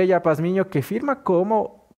Mireya Pazmiño, que firma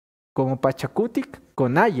como Pachacutic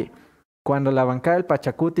con Aye, cuando la bancada del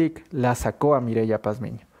Pachacutic la sacó a Mireya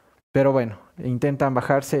Pazmiño. Pero bueno, intentan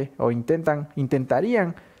bajarse o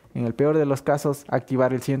intentarían, en el peor de los casos,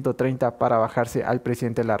 activar el 130 para bajarse al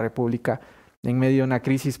presidente de la República en medio de una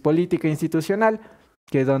crisis política e institucional,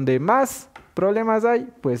 que donde más problemas hay,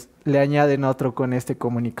 pues le añaden otro con este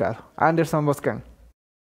comunicado. Anderson Boscan.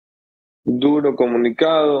 Duro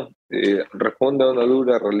comunicado, responde a una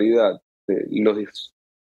dura realidad. Los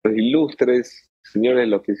ilustres señores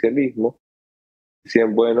del oficialismo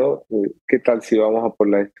decían, bueno, ¿qué tal si vamos a por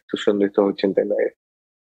la destitución de estos 89?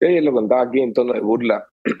 Yo ayer lo contaba aquí en tono de burla,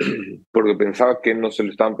 porque pensaba que no se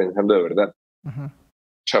lo estaban pensando de verdad.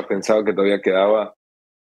 Ya pensaba que todavía quedaba,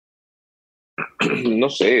 no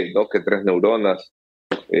sé, 2 que 3 neuronas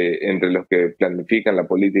entre los que planifican la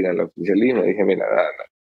política en el oficialismo. Y dije, mira,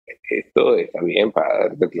 esto está bien para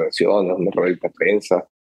dar declaraciones, una rueda de prensa,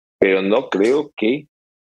 pero no creo que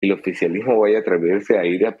el oficialismo vaya a atreverse a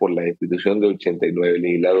ir a por la destitución de 89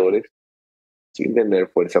 legisladores sin tener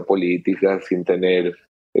fuerza política, sin tener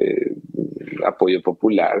eh, apoyo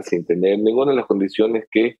popular, sin tener ninguna de las condiciones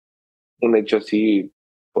que un hecho así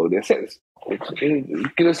podría ser.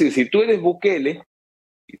 Quiero decir, si tú eres Bukele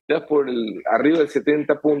y estás arriba de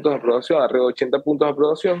 70 puntos de aprobación, arriba de 80 puntos de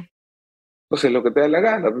aprobación, entonces lo que te da la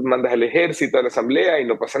gana, mandas al ejército a la asamblea y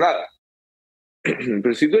no pasa nada.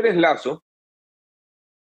 Pero si tú eres Lazo,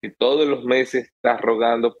 que todos los meses estás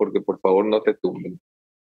rogando porque por favor no te tumben,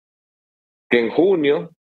 que en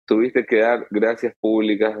junio tuviste que dar gracias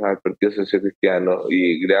públicas al Partido Social Cristiano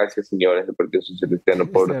y gracias, señores del Partido Social Cristiano, Es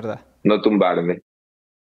por verdad. no tumbarme.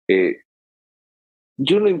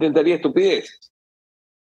 Yo no intentaría estupideces.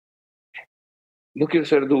 No quiero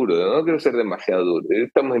ser duro, no quiero ser demasiado duro.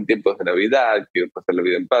 Estamos en tiempos de Navidad, quiero pasar la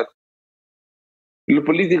vida en paz. Los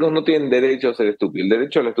políticos no tienen derecho a ser estúpidos. El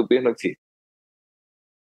derecho a la estupidez no existe.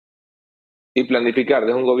 Y planificar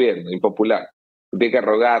desde un gobierno impopular, tiene que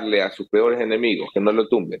rogarle a sus peores enemigos que no lo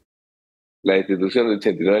tumben. La destitución de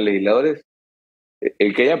 89 legisladores,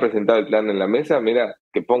 el que haya presentado el plan en la mesa, mira,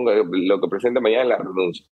 que ponga lo que presente mañana en la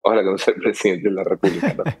renuncia. Ojalá que no sea el presidente de la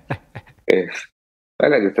República, ¿no?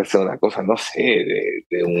 Ojalá que esta sea una cosa, no sé,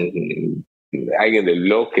 de alguien del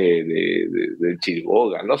bloque de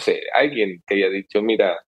Chiriboga, no sé, alguien que haya dicho,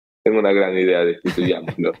 mira, tengo una gran idea,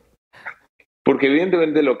 destituyámoslo. Porque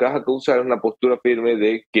evidentemente lo que vas a causar es una postura firme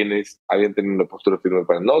de quienes habían tenido una postura firme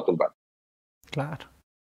para no tumbar. Claro.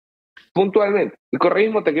 Puntualmente, el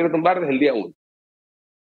correísmo te quiere tumbar desde el día 1.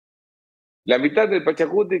 La mitad del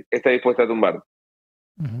Pachacuti está dispuesta a tumbar.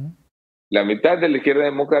 La mitad de la izquierda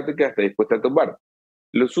democrática está dispuesta a tumbar.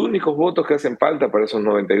 Los únicos votos que hacen falta para esos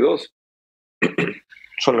 92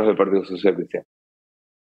 son los del Partido Social Cristiano.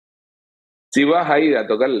 Si vas a ir a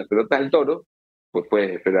tocar las pelotas del toro, pues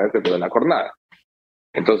puedes esperar que te den la jornada.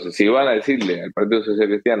 Entonces, si van a decirle al Partido Social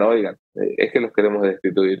Cristiano, oigan, es que los queremos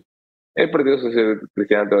destituir, el Partido Social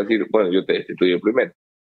Cristiano te va a decir, bueno, yo te destituyo primero.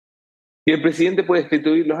 Y el presidente puede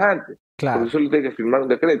destituirlos antes, Claro. porque solo tiene que firmar un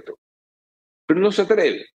decreto. Pero no se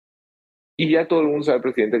atreve. Y ya todo el mundo sabe el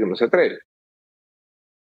presidente que no se atreve.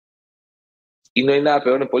 Y no hay nada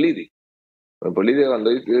peor en política. En política,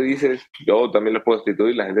 cuando dices, yo también los puedo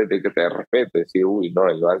destituir, la gente tiene que tener respeto, decir, uy, no,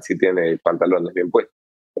 el Iván sí tiene pantalones bien puestos.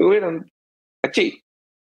 El gobierno, achí.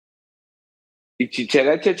 Y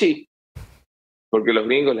chicharachachi. Porque los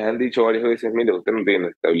gringos les han dicho varias veces, mire, usted no tiene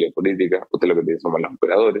estabilidad política, usted lo que tiene son malos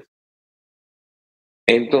operadores.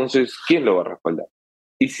 Entonces, ¿quién lo va a respaldar?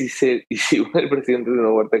 Y si va el presidente de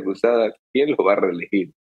una huerta cruzada, ¿quién lo va a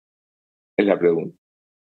reelegir? Es la pregunta.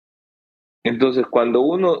 Entonces, cuando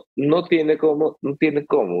uno no tiene cómo,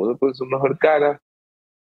 uno pone su mejor cara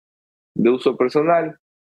de uso personal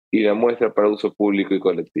y la muestra para uso público y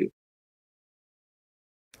colectivo.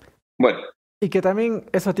 Bueno. Y que también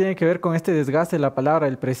eso tiene que ver con este desgaste de la palabra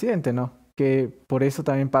del presidente, ¿no? Que por eso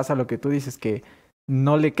también pasa lo que tú dices, que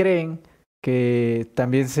no le creen, que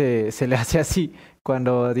también se le hace así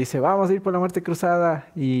cuando dice, vamos a ir por la muerte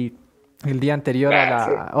cruzada, y el día anterior,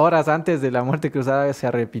 horas antes de la muerte cruzada, se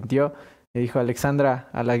arrepintió. Le dijo a Alexandra,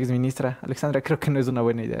 a la exministra, Alexandra, creo que no es una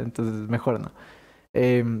buena idea, entonces mejor no.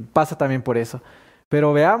 Pasa también por eso.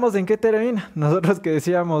 Pero veamos en qué termina. Nosotros que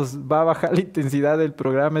decíamos, va a bajar la intensidad del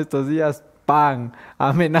programa estos días, ¡pam!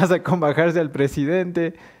 Amenaza con bajarse al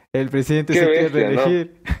presidente, el presidente se quiere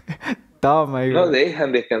reelegir. ¿No? Toma, no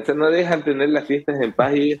dejan descansar, no dejan tener las fiestas en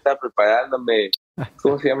paz. Y ella está preparándome,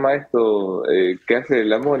 ¿cómo se llama esto? ¿Qué hace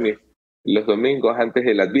la Moni? Los domingos antes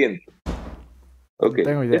del Adviento. Ok,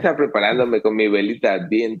 yo estaba preparándome con mi velita de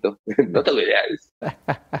Adviento. No te veas.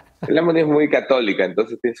 La Moni es muy católica,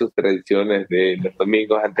 entonces tiene sus tradiciones de los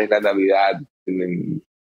domingos antes de la Navidad, tienen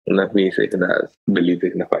unas misas, unas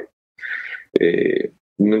velitas y unas fallas.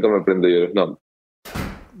 Nunca me aprendo yo los nombres.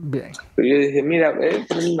 Bien. Pero yo dije, mira,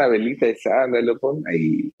 pon una velita de sangre, lo pon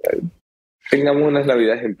ahí. Tengamos unas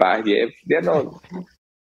Navidades en paz, ya no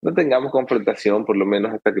tengamos confrontación, por lo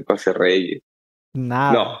menos hasta que pase Reyes.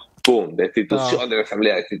 Nada. No, pum, destitución de la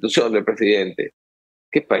Asamblea, destitución del presidente.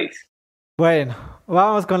 ¿Qué país? Bueno,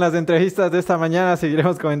 vamos con las entrevistas de esta mañana,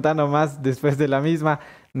 seguiremos comentando más después de la misma.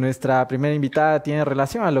 Nuestra primera invitada tiene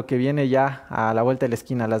relación a lo que viene ya a la vuelta de la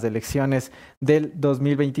esquina, las elecciones del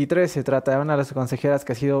 2023. Se trata de una de las consejeras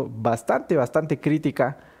que ha sido bastante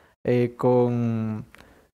crítica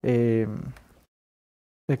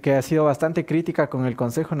con el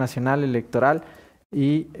Consejo Nacional Electoral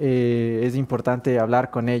y es importante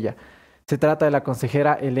hablar con ella. Se trata de la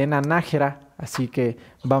consejera Elena Nájera, así que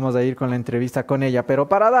vamos a ir con la entrevista con ella. Pero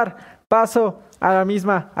para dar paso a la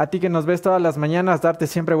misma, a ti que nos ves todas las mañanas, darte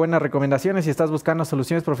siempre buenas recomendaciones. Si estás buscando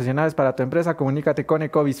soluciones profesionales para tu empresa, comunícate con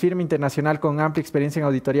Ecovis, firma internacional con amplia experiencia en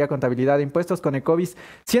auditoría, contabilidad e impuestos. Con Ecovis,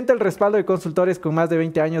 siente el respaldo de consultores con más de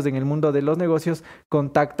 20 años en el mundo de los negocios.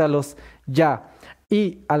 Contáctalos ya.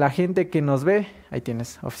 Y a la gente que nos ve, ahí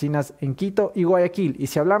tienes oficinas en Quito y Guayaquil. Y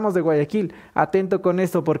si hablamos de Guayaquil, atento con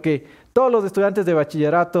esto porque todos los estudiantes de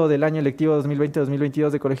bachillerato del año lectivo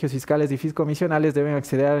 2020-2022 de colegios fiscales y fiscomisionales deben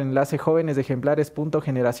acceder al enlace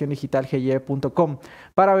jóvenesejemplares.generaciondigitalgie.com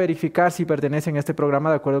para verificar si pertenecen a este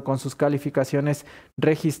programa de acuerdo con sus calificaciones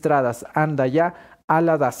registradas. Anda ya a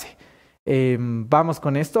la DACE. Vamos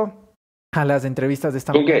con esto, a las entrevistas de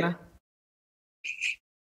esta mañana.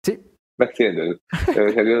 Sí. Haciendo.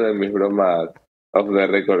 Me salió una de mis bromas off the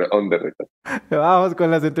record, on the record. Vamos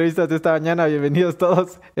con las entrevistas de esta mañana. Bienvenidos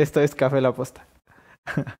todos. Esto es Café La Posta.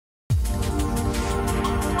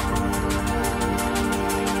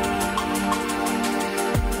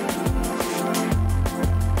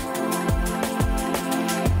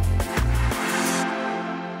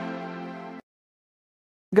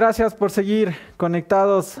 Gracias por seguir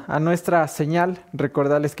conectados a nuestra señal.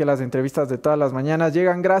 Recordarles que las entrevistas de todas las mañanas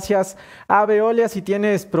llegan gracias a Veolia. Si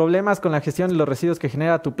tienes problemas con la gestión de los residuos que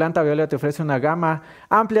genera tu planta, Veolia te ofrece una gama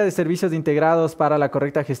amplia de servicios integrados para la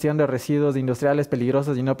correcta gestión de residuos industriales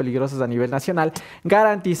peligrosos y no peligrosos a nivel nacional,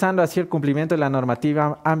 garantizando así el cumplimiento de la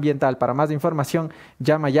normativa ambiental. Para más información,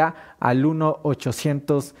 llama ya al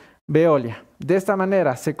 1-800 Veolia. De esta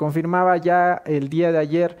manera, se confirmaba ya el día de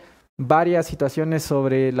ayer varias situaciones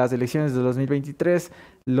sobre las elecciones de 2023,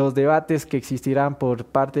 los debates que existirán por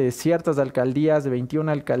parte de ciertas alcaldías, de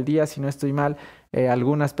 21 alcaldías, si no estoy mal,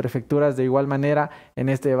 algunas prefecturas de igual manera, en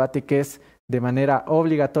este debate que es de manera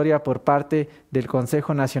obligatoria por parte del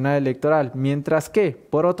Consejo Nacional Electoral, mientras que,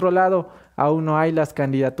 por otro lado, aún no hay las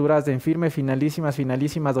candidaturas de en firme,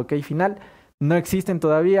 finalísimas, ok, final. No existen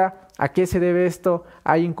todavía. ¿A qué se debe esto?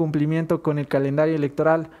 ¿Hay incumplimiento con el calendario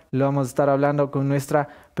electoral? Lo vamos a estar hablando con nuestra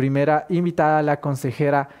primera invitada, la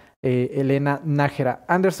consejera Elena Nájera.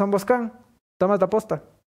 Anderson Boscán, tomas la posta.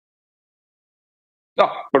 No,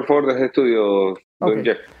 por favor, desde estudio, don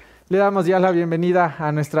Jeff. Le damos ya la bienvenida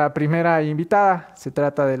a nuestra primera invitada. Se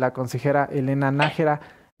trata de la consejera Elena Nájera.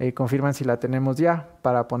 Confirman si la tenemos ya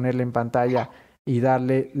para ponerle en pantalla y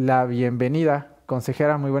darle la bienvenida.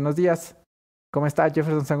 Consejera, muy buenos días. ¿Cómo está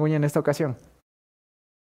Jefferson Sanguña en esta ocasión?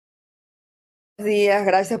 Buenos días,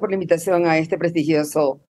 gracias por la invitación a este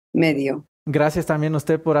prestigioso medio. Gracias también a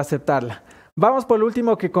usted por aceptarla. Vamos por lo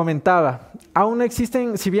último que comentaba. Aún no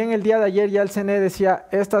existen, si bien el día de ayer ya el CNE decía,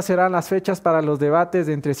 estas serán las fechas para los debates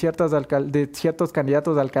entre ciertos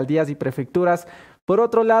candidatos de alcaldías y prefecturas. Por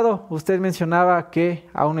otro lado, usted mencionaba que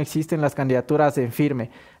aún no existen las candidaturas en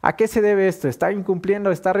firme. ¿A qué se debe esto? ¿Está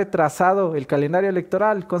incumpliendo, está retrasado el calendario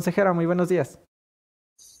electoral? Consejera, muy buenos días.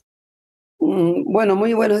 Bueno,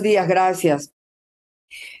 muy buenos días, gracias.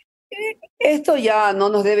 Esto ya no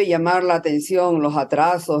nos debe llamar la atención, los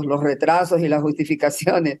atrasos, los retrasos y las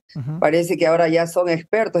justificaciones. Parece que ahora ya son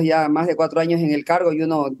expertos, ya más de 4 años en el cargo y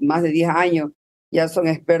uno más de 10 años, ya son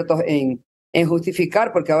expertos en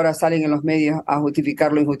justificar, porque ahora salen en los medios a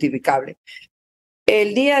justificar lo injustificable.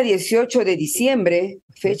 El día 18 de diciembre,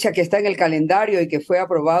 fecha que está en el calendario y que fue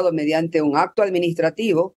aprobado mediante un acto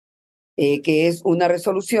administrativo, que es una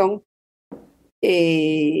resolución,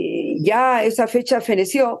 ya esa fecha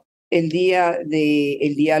feneció. El día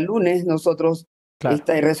lunes nosotros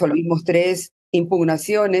resolvimos 3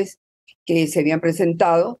 impugnaciones que se habían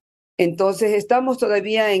presentado. Entonces estamos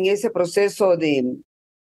todavía en ese proceso de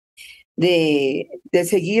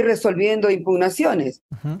seguir resolviendo impugnaciones.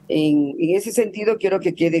 En ese sentido quiero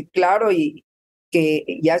que quede claro y que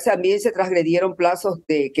ya también se transgredieron plazos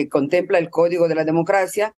que contempla el Código de la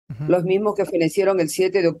Democracia, los mismos que fenecieron el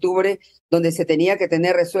 7 de octubre, donde se tenía que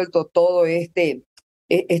tener resuelto todo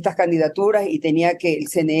estas candidaturas y tenía que el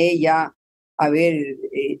CNE ya haber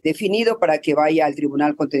definido para que vaya al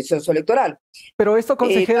Tribunal Contencioso Electoral. Pero esto,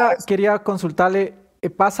 consejera, quería consultarle,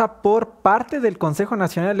 ¿pasa por parte del Consejo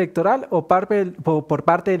Nacional Electoral o por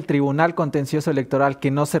parte del Tribunal Contencioso Electoral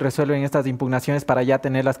que no se resuelven estas impugnaciones para ya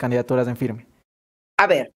tener las candidaturas en firme? A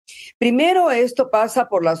ver, primero esto pasa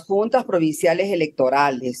por las juntas provinciales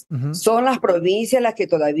electorales. Son las provincias las que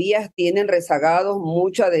todavía tienen rezagados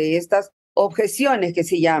muchas de estas objeciones que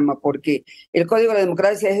se llama, porque el Código de la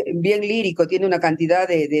Democracia es bien lírico, tiene una cantidad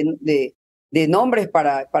de nombres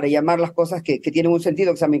para llamar las cosas que tienen un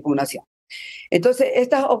sentido, que se llama impugnación. Entonces,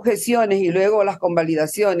 estas objeciones y luego las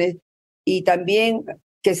convalidaciones y también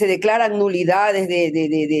que se declaran nulidades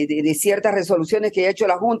de ciertas resoluciones que ha hecho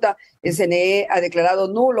la Junta. El CNE ha declarado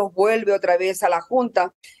nulos, vuelve otra vez a la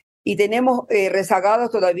Junta. Y tenemos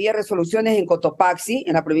rezagados todavía resoluciones en Cotopaxi,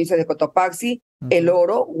 en la provincia de Cotopaxi, El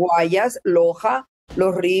Oro, Guayas, Loja,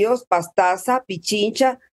 Los Ríos, Pastaza,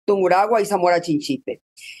 Pichincha, Tungurahua y Zamora Chinchipe.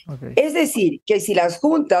 Es decir, que si las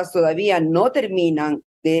juntas todavía no terminan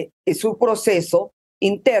de su proceso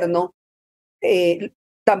interno,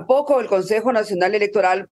 tampoco el Consejo Nacional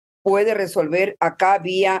Electoral puede resolver acá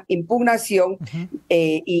vía impugnación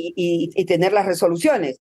y tener las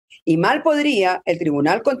resoluciones. Y mal podría el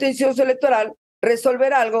Tribunal Contencioso Electoral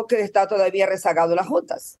resolver algo que está todavía rezagado en las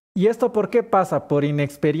juntas. ¿Y esto por qué pasa? ¿Por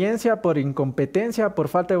inexperiencia, por incompetencia, por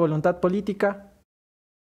falta de voluntad política?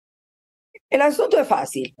 El asunto es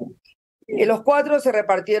fácil. Los 4 se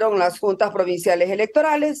repartieron las juntas provinciales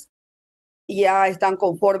electorales y ya están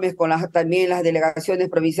conformes con también las delegaciones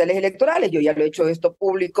provinciales electorales. Yo ya lo he hecho esto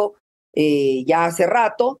público ya hace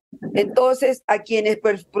rato. Entonces, a quienes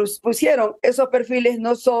pusieron esos perfiles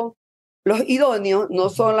no son los idóneos, no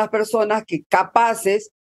son las personas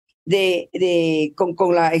capaces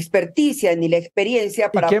con la experticia ni la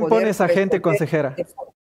experiencia para poder... ¿Y quién poder pone esa gente, consejera?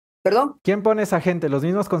 ¿Perdón? ¿Quién pone esa gente? ¿Los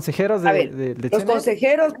mismos consejeros de los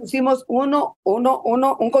consejeros pusimos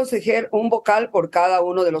un consejero, un vocal por cada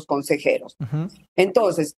uno de los consejeros.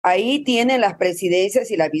 Entonces, ahí tienen las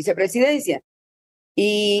presidencias y la vicepresidencia.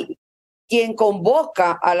 Y quien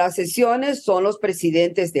convoca a las sesiones son los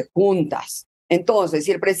presidentes de juntas. Entonces,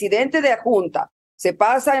 si el presidente de la junta se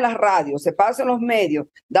pasa en las radios, se pasa en los medios,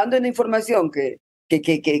 dando una información que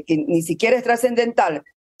ni siquiera es trascendental,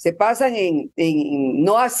 se pasan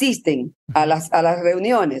no asisten a las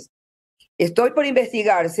reuniones. Estoy por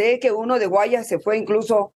investigar, sé que uno de Guayas se fue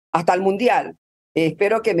incluso hasta el Mundial.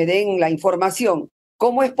 Espero que me den la información.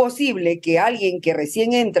 ¿Cómo es posible que alguien que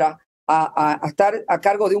recién entra a estar a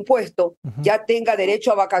cargo de un puesto ya tenga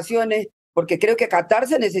derecho a vacaciones? Porque creo que Qatar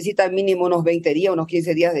se necesita mínimo unos 20 días, unos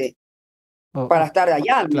 15 días para estar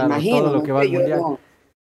allá, claro, me imagino. Todo lo que va al Mundial.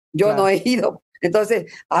 Yo no he ido.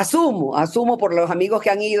 Entonces, asumo por los amigos que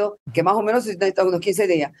han ido, que más o menos se necesitan unos 15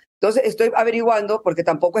 días. Entonces, estoy averiguando, porque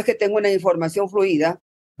tampoco es que tengo una información fluida,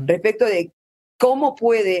 respecto de cómo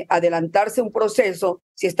puede adelantarse un proceso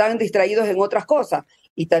si están distraídos en otras cosas.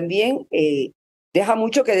 Y también deja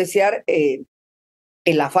mucho que desear en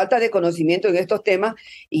la falta de conocimiento en estos temas,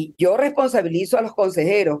 y yo responsabilizo a los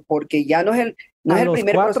consejeros, porque ya no es el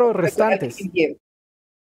primer proceso restantes.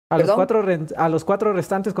 A los 4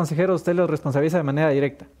 restantes consejeros usted los responsabiliza de manera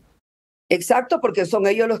directa. Exacto, porque son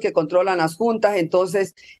ellos los que controlan las juntas.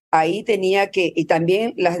 Entonces ahí y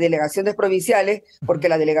también las delegaciones provinciales, porque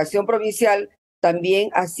la delegación provincial también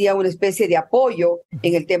hacía una especie de apoyo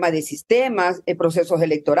en el tema de sistemas, procesos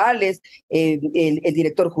electorales, el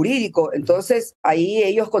director jurídico. Entonces ahí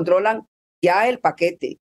ellos controlan ya el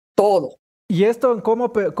paquete, todo. ¿Y esto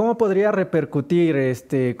cómo podría repercutir,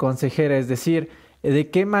 consejera? Es decir,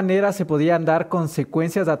 ¿de qué manera se podían dar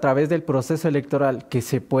consecuencias a través del proceso electoral? Que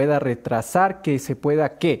se pueda retrasar, que se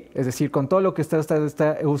pueda ¿qué? Es decir, con todo lo que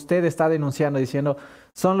usted está denunciando, diciendo,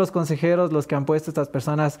 son los consejeros los que han puesto estas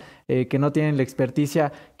personas que no tienen la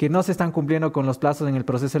experticia, que no se están cumpliendo con los plazos en el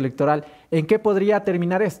proceso electoral. ¿En qué podría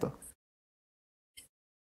terminar esto?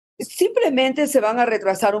 Simplemente se van a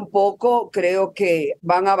retrasar un poco. Creo que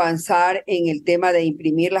van a avanzar en el tema de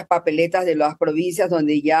imprimir las papeletas de las provincias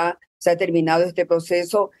donde ya se ha terminado este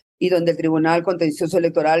proceso y donde el Tribunal Contencioso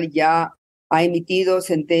Electoral ya ha emitido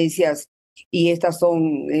sentencias, y estas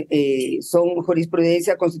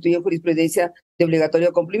constituyen jurisprudencia de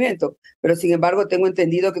obligatorio cumplimiento. Pero sin embargo tengo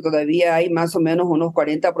entendido que todavía hay más o menos unos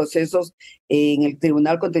 40 procesos en el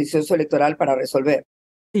Tribunal Contencioso Electoral para resolver.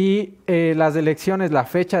 Y las elecciones, la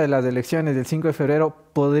fecha de las elecciones del 5 de febrero,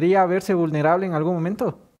 ¿podría verse vulnerable en algún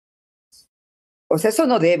momento? O sea, eso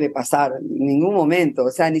no debe pasar en ningún momento.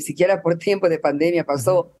 O sea, ni siquiera por tiempo de pandemia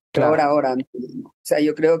pasó, pero claro. ahora. O sea,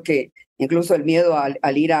 yo creo que incluso el miedo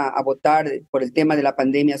al ir a votar por el tema de la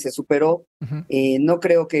pandemia se superó. No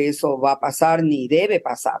creo que eso va a pasar ni debe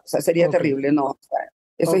pasar. O sea, sería terrible, no. O sea,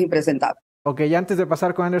 eso es impresentable. Ok, y antes de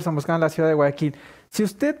pasar con Anderson Boscan en la ciudad de Guayaquil, si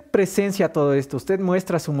usted presencia todo esto, usted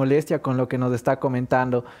muestra su molestia con lo que nos está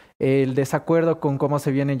comentando, el desacuerdo con cómo se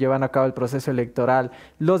viene llevando a cabo el proceso electoral,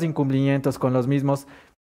 los incumplimientos con los mismos,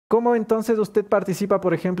 ¿cómo entonces usted participa,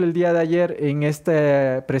 por ejemplo, el día de ayer en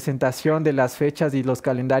esta presentación de las fechas y los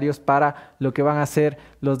calendarios para lo que van a ser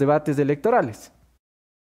los debates electorales?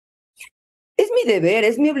 Es mi deber,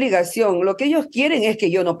 es mi obligación. Lo que ellos quieren es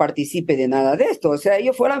que yo no participe de nada de esto. O sea,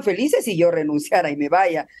 ellos fueran felices si yo renunciara y me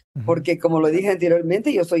vaya, porque como lo dije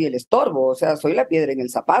anteriormente, yo soy el estorbo, o sea, soy la piedra en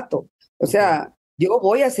el zapato. O sea, yo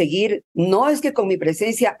voy a seguir, no es que con mi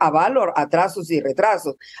presencia avalo atrasos y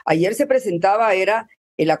retrasos. Ayer se presentaba, era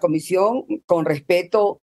en la comisión, con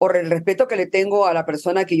respeto, por el respeto que le tengo a la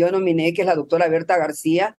persona que yo nominé, que es la doctora Alerta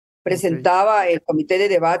García, presentaba el comité de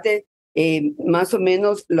debate más o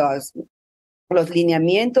menos los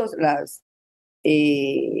lineamientos,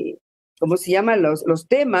 ¿cómo se llama? Los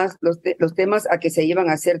temas, los temas a que se iban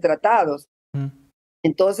a ser tratados.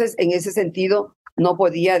 Entonces, en ese sentido, no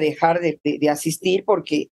podía dejar de asistir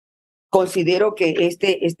porque considero que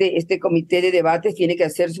este comité de debates tiene que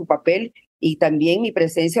hacer su papel y también mi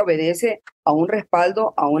presencia obedece a un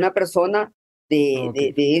respaldo a una persona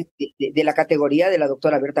de la categoría de la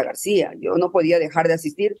doctora Berta García. Yo no podía dejar de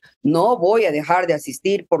asistir, no voy a dejar de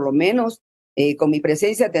asistir, por lo menos con mi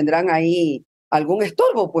presencia tendrán ahí algún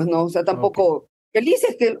estorbo, pues no, o sea, tampoco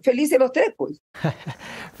felices los tres, pues.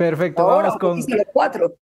 Perfecto, Ahora, vamos con... los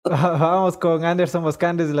cuatro. Vamos con Anderson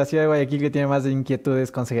Moscán de la ciudad de Guayaquil, que tiene más de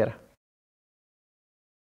inquietudes, consejera.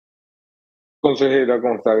 Consejera,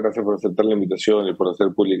 ¿cómo está? Gracias por aceptar la invitación y por hacer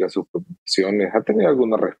públicas sus preocupaciones. ¿Ha tenido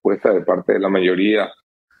alguna respuesta de parte de la mayoría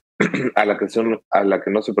a la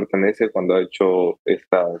que no se pertenece cuando ha hecho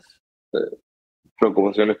estas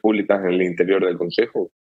preocupaciones públicas en el interior del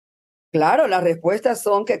Consejo? Claro, las respuestas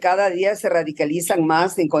son que cada día se radicalizan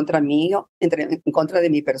más en contra mío, en contra de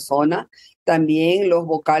mi persona. También los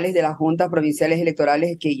vocales de las juntas provinciales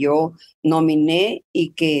electorales que yo nominé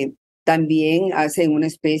y que también hacen una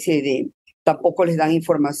especie tampoco les dan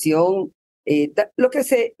información. Lo que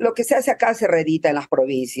se hace acá se reedita en las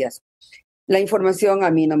provincias. La información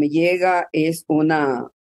a mí no me llega, es un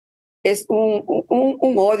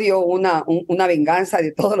odio, una venganza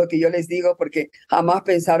de todo lo que yo les digo, porque jamás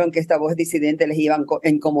pensaron que esta voz disidente les iba a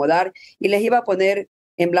incomodar y les iba a poner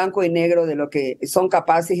en blanco y negro de lo que son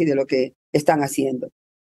capaces y de lo que están haciendo.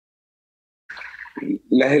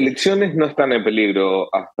 Las elecciones no están en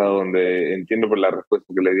peligro, hasta donde entiendo por la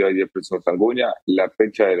respuesta que le dio ayer Jefferson Sanguña. La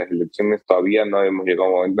fecha de las elecciones todavía no hemos llegado a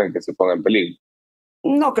un momento en que se ponga en peligro.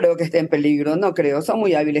 No creo que esté en peligro, no creo. Son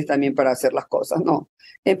muy hábiles también para hacer las cosas, no.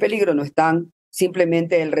 En peligro no están.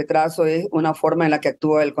 Simplemente el retraso es una forma en la que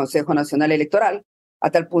actúa el Consejo Nacional Electoral,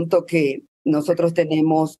 a tal punto que nosotros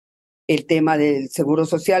tenemos el tema del seguro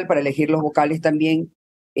social para elegir los vocales también,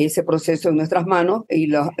 ese proceso en nuestras manos, y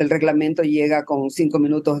el reglamento llega con 5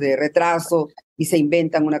 minutos de retraso y se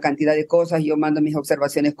inventan una cantidad de cosas. Yo mando mis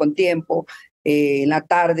observaciones con tiempo. En la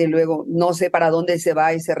tarde, luego no sé para dónde se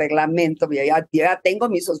va ese reglamento, ya tengo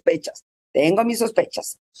mis sospechas.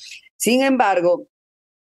 Sin embargo,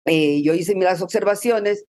 yo hice las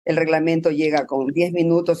observaciones, el reglamento llega con 10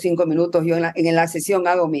 minutos, 5 minutos, yo en la sesión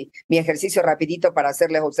hago mi ejercicio rapidito para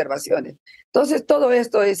hacer las observaciones. Entonces, todo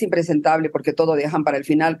esto es impresentable porque todo dejan para el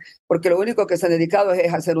final, porque lo único que se han dedicado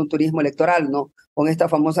es hacer un turismo electoral, ¿no? Con esta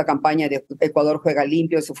famosa campaña de Ecuador juega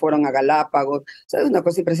limpio, se fueron a Galápagos, o sea, es una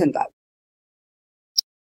cosa impresentable.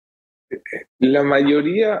 La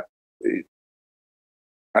mayoría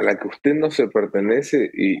a la que usted no se pertenece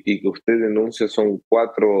y que usted denuncia son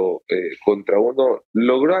 4 contra 1,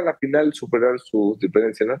 logró a la final superar sus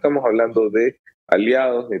diferencias. No estamos hablando de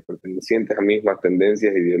aliados ni pertenecientes a mismas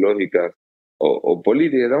tendencias ideológicas o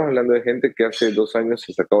políticas, estamos hablando de gente que hace 2 años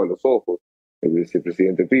se sacaba los ojos. El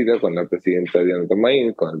vicepresidente Pita, con la presidenta Diana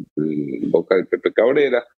Tamaín, con el vocal Pepe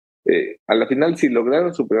Cabrera. A la final, si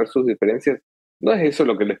lograron superar sus diferencias, ¿no es eso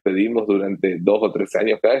lo que les pedimos durante 2 o 3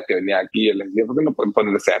 años? Cada vez que venía aquí, yo les decía, ¿por qué no pueden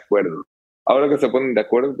ponerse de acuerdo? Ahora que se ponen de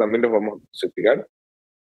acuerdo, también los vamos a crucificar.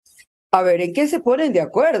 A ver, ¿en qué se ponen de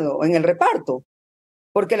acuerdo? En el reparto.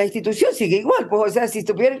 Porque la institución sigue igual. Pues, o sea, si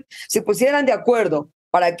pusieran de acuerdo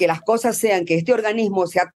para que las cosas sean, que este organismo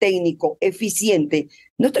sea técnico, eficiente,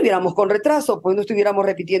 no estuviéramos con retraso, pues no estuviéramos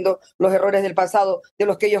repitiendo los errores del pasado de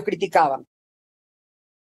los que ellos criticaban.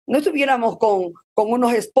 No estuviéramos con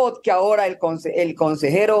unos spots que ahora el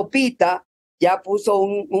consejero Pita ya puso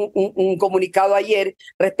un comunicado ayer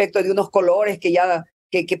respecto de unos colores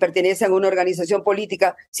que pertenecen a una organización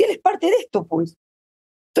política. Si él es parte de esto, pues.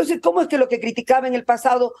 Entonces, ¿cómo es que lo que criticaba en el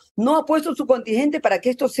pasado no ha puesto su contingente para que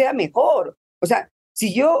esto sea mejor? O sea,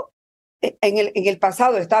 si yo en el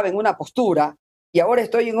pasado estaba en una postura y ahora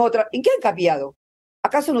estoy en otra, ¿en qué han cambiado?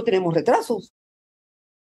 ¿Acaso no tenemos retrasos?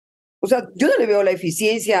 O sea, yo no le veo la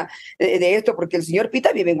eficiencia de esto porque el señor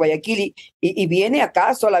Pita vive en Guayaquil y viene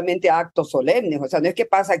acá solamente a actos solemnes. O sea, no es que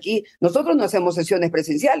pasa aquí. Nosotros no hacemos sesiones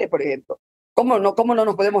presenciales, por ejemplo. ¿Cómo no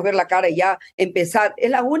nos podemos ver la cara y ya empezar? Es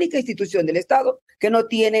la única institución del Estado que no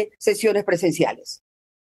tiene sesiones presenciales.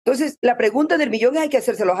 Entonces, la pregunta del millón hay que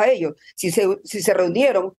hacérselos a ellos. Si se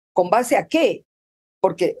reunieron, ¿con base a qué?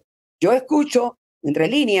 Porque yo escucho entre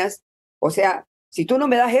líneas, o sea, Si tú no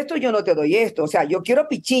me das esto, yo no te doy esto. O sea, yo quiero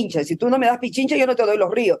Pichincha. Si tú no me das Pichincha, yo no te doy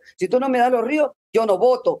los ríos. Si tú no me das los ríos, yo no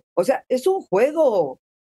voto. O sea, es un juego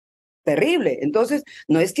terrible. Entonces,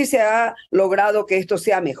 no es que se ha logrado que esto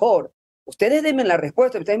sea mejor. Ustedes denme la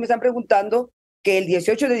respuesta. Ustedes me están preguntando que el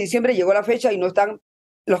 18 de diciembre llegó la fecha y no están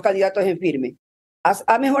los candidatos en firme.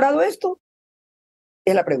 ¿Ha mejorado esto?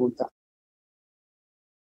 Es la pregunta.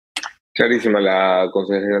 Clarísima la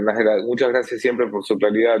consejera Nájera. Muchas gracias siempre por su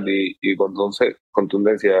claridad y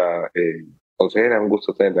contundencia, consejera. Un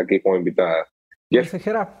gusto tenerla aquí como invitada.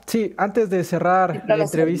 Consejera, sí, antes de cerrar la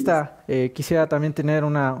entrevista, quisiera también tener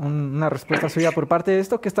una respuesta suya por parte de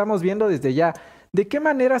esto que estamos viendo desde ya. ¿De qué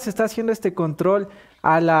manera se está haciendo este control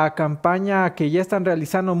a la campaña que ya están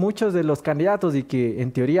realizando muchos de los candidatos y que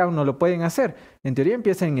en teoría aún no lo pueden hacer? En teoría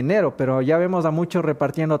empieza en enero, pero ya vemos a muchos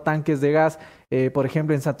repartiendo tanques de gas, por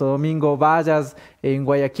ejemplo en Santo Domingo, vallas en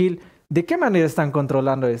Guayaquil. ¿De qué manera están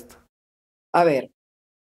controlando esto? A ver,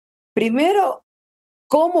 primero,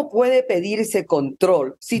 ¿cómo puede pedirse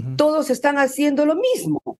control si todos están haciendo lo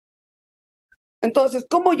mismo? Entonces,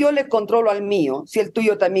 ¿cómo yo le controlo al mío si el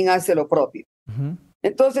tuyo también hace lo propio?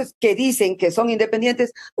 Entonces, que dicen que son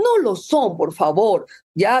independientes, no lo son, por favor.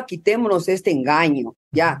 Ya quitémonos este engaño,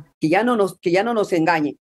 ya, que ya no nos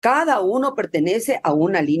engañen. Cada uno pertenece a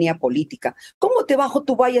una línea política. ¿Cómo te bajo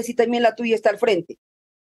tu valla si también la tuya está al frente?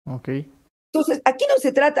 Ok. Entonces, aquí no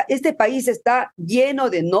se trata, este país está lleno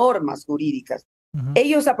de normas jurídicas.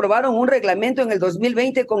 Ellos aprobaron un reglamento en el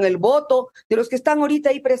 2020 con el voto de los que están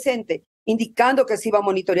ahorita ahí presentes, indicando que se iba a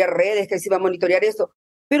monitorear redes, que se iba a monitorear esto.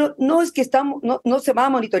 Pero no es que no se va a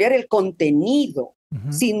monitorear el contenido,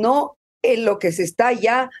 sino en lo que se está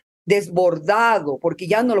ya desbordado, porque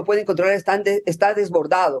ya no lo pueden controlar, está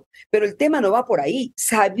desbordado. Pero el tema no va por ahí.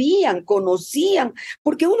 Sabían, conocían,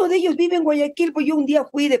 porque uno de ellos vive en Guayaquil, pues yo un día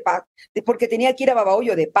fui porque tenía que ir a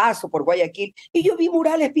Babahoyo de paso por Guayaquil, y yo vi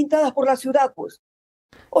murales pintadas por la ciudad, pues.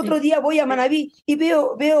 Otro día voy a Manabí y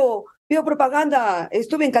veo propaganda,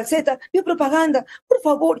 estuve en Calceta, veo propaganda. Por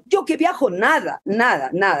favor, yo que viajo, nada.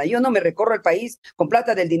 Yo no me recorro el país con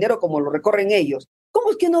plata del dinero como lo recorren ellos.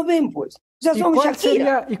 ¿Cómo es que no ven, pues? O sea, son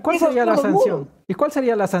Shakira. ¿Y cuál sería la sanción? ¿Y cuál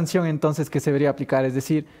sería la sanción entonces que se debería aplicar? Es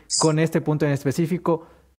decir, con este punto en específico,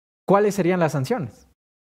 ¿cuáles serían las sanciones?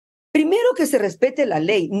 Primero que se respete la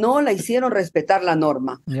ley, no la hicieron respetar la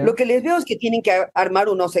norma. Yeah. Lo que les veo es que tienen que armar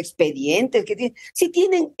unos expedientes, si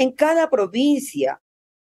tienen en cada provincia,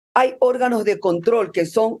 hay órganos de control que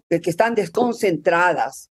están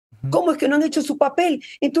desconcentradas. ¿Cómo es que no han hecho su papel?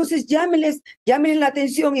 Entonces llámenles la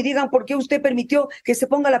atención y digan por qué usted permitió que se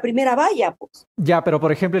ponga la primera valla, pues. Ya, pero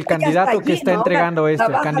por ejemplo, el candidato que está entregando esto,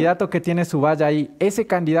 el candidato que tiene su valla ahí, ese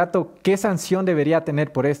candidato, ¿qué sanción debería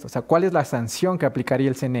tener por esto? O sea, ¿cuál es la sanción que aplicaría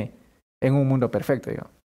el CNE en un mundo perfecto,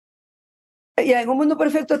 digamos? Ya, en un mundo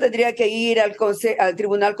perfecto tendría que ir al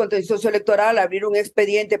Tribunal Contencioso Electoral, abrir un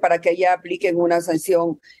expediente para que allá apliquen una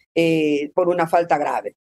sanción por una falta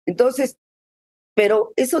grave. Entonces,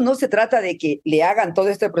 pero eso no se trata de que le hagan todo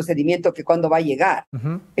este procedimiento que cuándo va a llegar.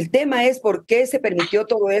 El tema es por qué se permitió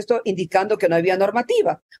todo esto indicando que no había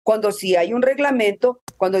normativa. Cuando sí hay un reglamento,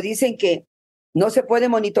 cuando dicen que no se puede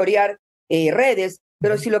monitorear redes,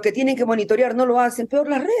 pero si lo que tienen que monitorear no lo hacen, peor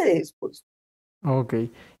las redes, pues. Ok.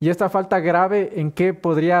 ¿Y esta falta grave en qué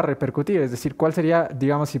podría repercutir? Es decir, ¿cuál sería,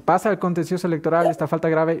 digamos, si pasa el contencioso electoral, esta falta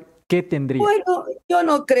grave, qué tendría? Bueno, yo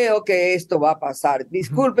no creo que esto va a pasar.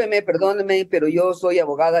 Discúlpeme, perdóneme, pero yo soy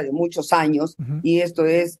abogada de muchos años y esto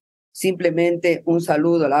es simplemente un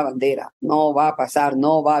saludo a la bandera. No va a pasar,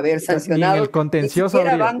 no va a haber sancionados. Ni en el contencioso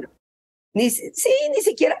ni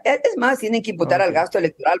siquiera. Es más, tienen que imputar al gasto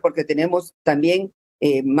electoral porque tenemos también...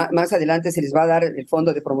 más adelante se les va a dar el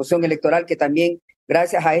fondo de promoción electoral que también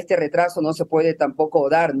gracias a este retraso no se puede tampoco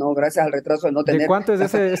dar, ¿no? Gracias al retraso de no tener... ¿De cuánto es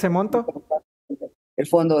ese monto? El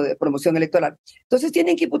fondo de promoción electoral. Entonces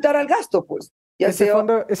tienen que imputar al gasto, pues. ¿Ese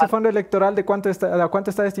fondo electoral de cuánto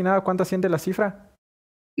está destinado? ¿A cuánto asciende la cifra?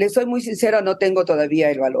 Les soy muy sincera, no tengo todavía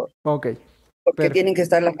el valor. Ok. Porque tienen que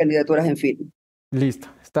estar las candidaturas en firme. Listo.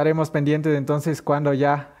 Estaremos pendientes entonces cuando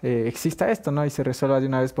ya exista esto, ¿no? Y se resuelva de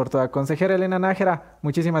una vez por todas. Consejera Elena Nájera,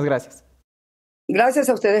 muchísimas gracias. Gracias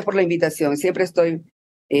a ustedes por la invitación. Siempre estoy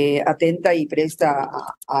atenta y presta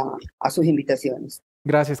a sus invitaciones.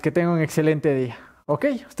 Gracias. Que tengan un excelente día. Ok,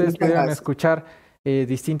 ustedes pudieron escuchar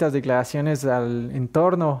distintas declaraciones en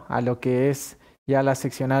torno a lo que es ya las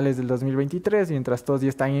seccionales del 2023, mientras todos ya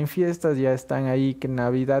están en fiestas, ya están ahí, que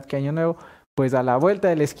Navidad, que Año Nuevo. Pues a la vuelta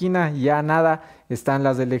de la esquina ya nada, están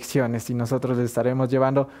las elecciones y nosotros les estaremos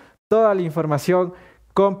llevando toda la información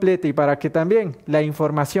completa y para que también la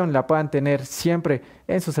información la puedan tener siempre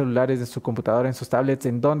en sus celulares, en su computadora, en sus tablets,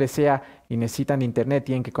 en donde sea y necesitan internet,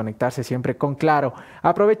 tienen que conectarse siempre con Claro.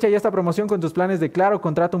 Aprovecha ya esta promoción con tus planes de Claro,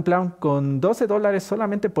 contrata un plan con $12,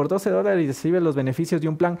 solamente por $12 y recibe los beneficios de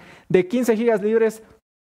un plan de 15 gigas libres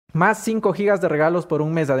más 5 gigas de regalos por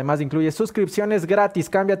un mes. Además, incluye suscripciones gratis.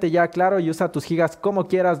 Cámbiate ya a Claro y usa tus gigas como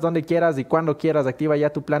quieras, donde quieras y cuando quieras. Activa ya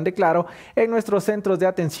tu plan de Claro en nuestros centros de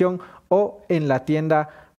atención o en la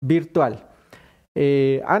tienda virtual.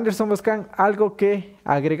 Anderson Boscan, ¿algo que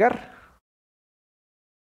agregar?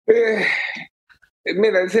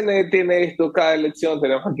 Mira, el CNE tiene esto, cada elección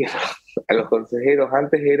tenemos aquí a los consejeros.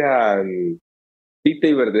 Antes eran Pita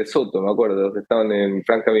y Verde Soto, me acuerdo, que estaban en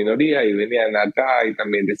franca minoría y venían acá y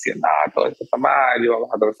también decían, todo esto está mal, y vamos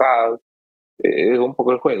atrasados. Es un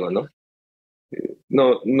poco el juego, ¿no?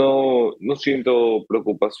 No siento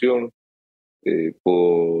preocupación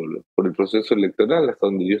por el proceso electoral, hasta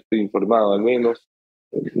donde yo estoy informado al menos.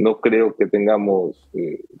 No creo que tengamos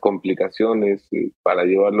complicaciones para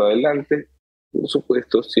llevarlo adelante. Por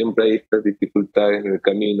supuesto, siempre hay estas dificultades en el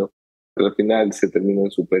camino, pero al final se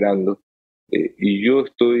terminan superando. Y yo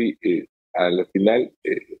estoy al final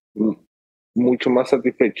mucho más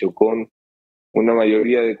satisfecho con una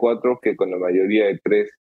mayoría de 4 que con la mayoría de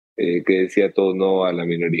 3 que decía todo no a la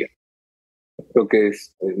minoría. Creo que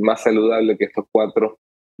es más saludable que estos 4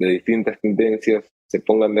 de distintas tendencias se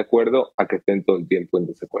pongan de acuerdo a que estén todo el tiempo en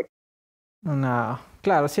desacuerdo. No,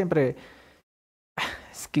 claro, siempre...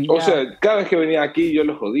 Es que O sea, cada vez que venía aquí yo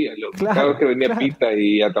los jodía. Claro, cada vez que venía claro. Pita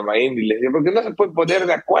y Atamaín y les decía, ¿por qué no se pueden poner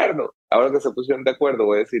de acuerdo? Ahora que se pusieron de acuerdo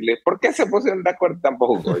voy a decirles, ¿por qué se pusieron de acuerdo?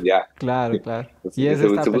 Tampoco, ya. Claro. Y se, es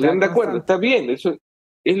esta se pelea pusieron de acuerdo, constante. está bien, eso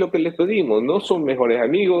es lo que les pedimos. No son mejores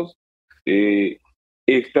amigos.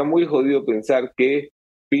 Está muy jodido pensar que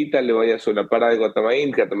Pita le vaya a solapar algo a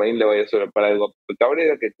Atamaín, que Atamaín le vaya a solapar algo a Pepe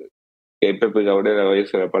Cabrera, que Pepe Cabrera le vaya a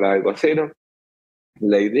solapar algo a Cero.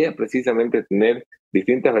 La idea precisamente de tener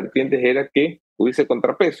distintas vertientes era que hubiese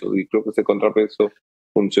contrapeso, y creo que ese contrapeso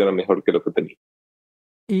funciona mejor que lo que tenía.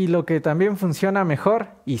 Y lo que también funciona mejor,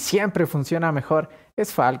 y siempre funciona mejor,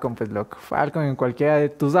 es Falcon, pues loco. Falcon en cualquiera de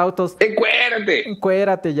tus autos. ¡Encuérate!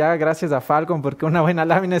 Encuérate ya, gracias a Falcon, porque una buena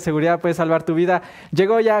lámina de seguridad puede salvar tu vida.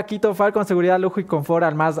 Llegó ya a Quito Falcon Seguridad, Lujo y Confort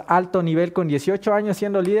al más alto nivel, con 18 años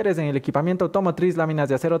siendo líderes en el equipamiento automotriz, láminas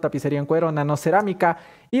de acero, tapicería en cuero, nanocerámica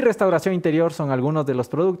y restauración interior son algunos de los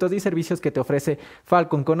productos y servicios que te ofrece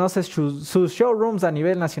Falcon. Conoces sus showrooms a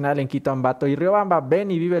nivel nacional en Quito, Ambato y Riobamba. Ven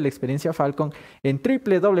y vive la experiencia Falcon en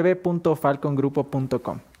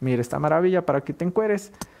www.falcongrupo.com. Mira esta maravilla para que te encueres.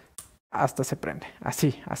 Hasta se prende.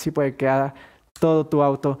 Así puede quedar todo tu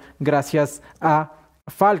auto gracias a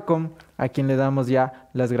Falcon, a quien le damos ya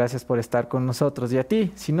las gracias por estar con nosotros. Y a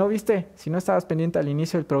ti, si no estabas pendiente al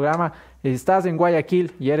inicio del programa, estás en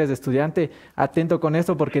Guayaquil y eres estudiante, atento con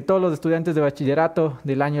esto porque todos los estudiantes de bachillerato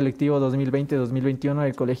del año lectivo 2020-2021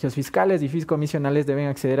 de colegios fiscales y fiscomisionales deben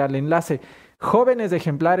acceder al enlace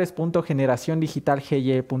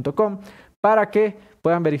jóvenesejemplares.generaciondigitalgy.com para que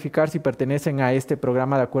puedan verificar si pertenecen a este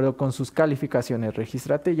programa de acuerdo con sus calificaciones.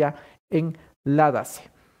 Regístrate ya en la DACE.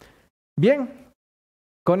 Bien,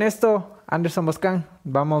 con esto, Anderson Boscan,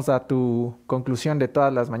 vamos a tu conclusión de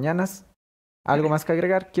todas las mañanas. ¿Algo más que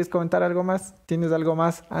agregar? ¿Quieres comentar algo más? ¿Tienes algo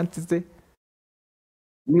más antes de...?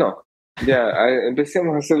 No, ya,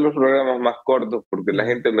 empecemos a hacer los programas más cortos porque la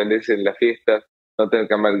gente merece en la fiesta no tener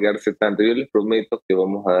que amargarse tanto. Yo les prometo que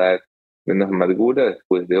vamos a dar menos amargura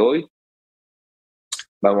después de hoy.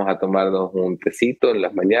 Vamos a tomarnos un tecito en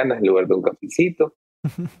las mañanas en lugar de un cafecito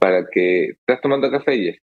para que... ¿Estás tomando café,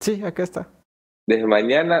 Jess? Sí, acá está. Desde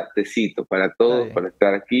mañana, tecito para todos, para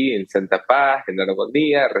estar aquí en Santa Paz, en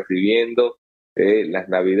armonía, recibiendo las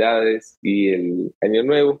Navidades y el Año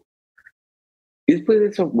Nuevo. Y después de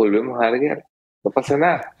eso volvemos a arguear. No pasa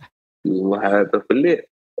nada. Y vamos a dar otros peleas.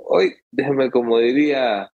 Hoy, déjame, como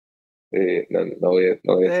diría... no voy a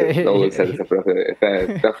usar esa frase.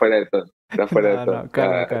 Está fuera de tono. Está fuera de tono.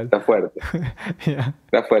 Calma. Está fuerte. Yeah.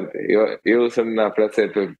 Está fuerte. Yo uso una frase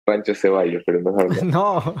de Pancho Ceballos, pero mejor no.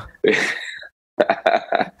 No.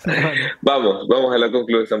 Vamos a la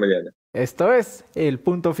conclusión esta mañana. Esto es el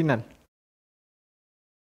punto final.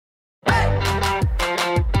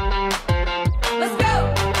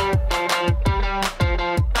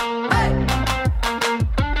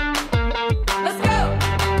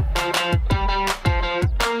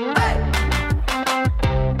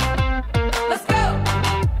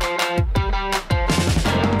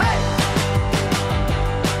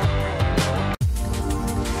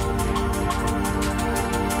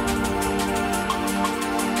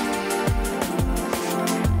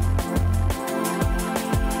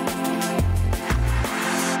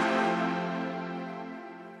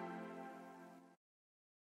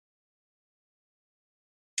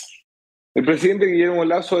 El presidente Guillermo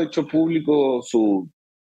Lasso ha hecho público su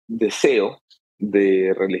deseo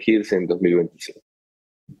de reelegirse en 2025.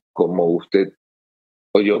 Como usted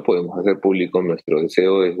o yo podemos hacer público nuestro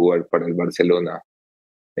deseo de jugar para el Barcelona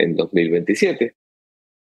en 2027.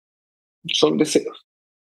 Son deseos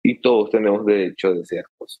y todos tenemos derecho a desear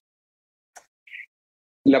cosas.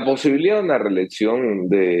 La posibilidad de una reelección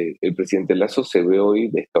del presidente Lasso se ve hoy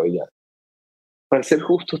descabellada. Para ser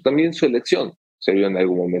justos, también su elección se vio en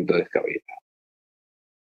algún momento descabellada.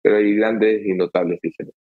 Pero hay grandes y notables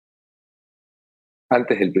diferencias.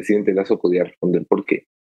 Antes el presidente Lasso podía responder por qué.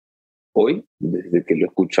 Hoy, desde que lo he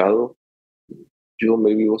escuchado, yo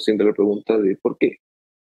me vivo siempre la pregunta de ¿por qué?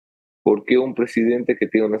 ¿Por qué un presidente que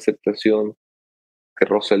tiene una aceptación que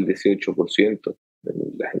roza el 18%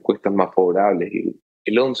 en las encuestas más favorables y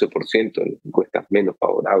el 11% en las encuestas menos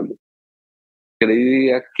favorables,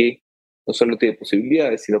 creería que no solo tiene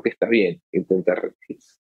posibilidades, sino que está bien intentar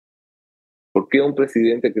reelegirse? ¿Por qué un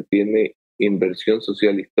presidente que tiene inversión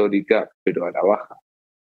social histórica, pero a la baja,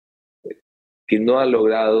 que no ha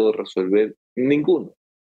logrado resolver ninguno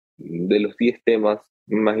de los 10 temas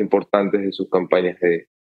más importantes de sus campañas, de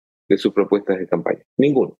sus propuestas de campaña?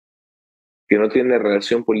 Ninguno. Que no tiene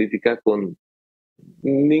relación política con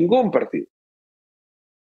ningún partido,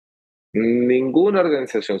 ninguna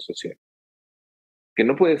organización social, que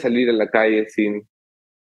no puede salir a la calle sin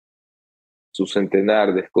su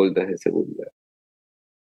centenar de escoltas de seguridad.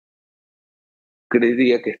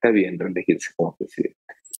 Creería que está bien reelegirse como presidente.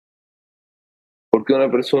 Porque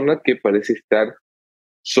una persona que parece estar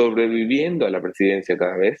sobreviviendo a la presidencia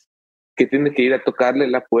cada vez, que tiene que ir a tocarle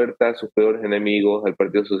la puerta a sus peores enemigos, al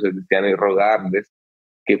Partido Socialista, y rogarles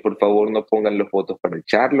que por favor no pongan los votos para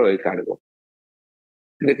echarlo del cargo,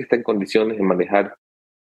 cree que está en condiciones de manejar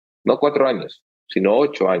no 4 años, sino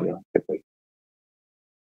 8 años este país.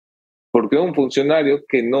 Porque un funcionario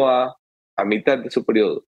que no ha, a mitad de su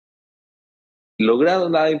periodo, logrado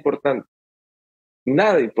nada importante,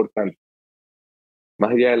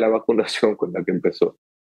 más allá de la vacunación con la que empezó,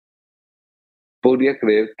 podría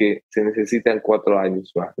creer que se necesitan 4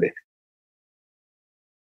 años más breves.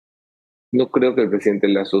 No creo que el presidente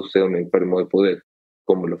Lasso sea un enfermo de poder,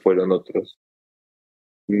 como lo fueron otros.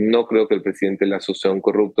 No creo que el presidente Lasso sea un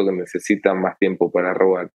corrupto que necesita más tiempo para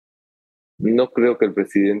robar. No creo que el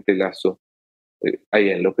presidente Lasso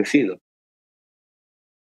haya enloquecido.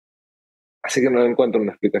 Así que no encuentro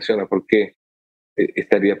una explicación a por qué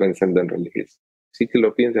estaría pensando en reelegirse. Sí que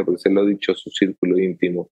lo piensa porque se lo ha dicho a su círculo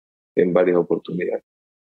íntimo en varias oportunidades.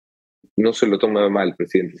 No se lo toma mal,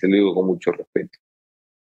 presidente, se lo digo con mucho respeto.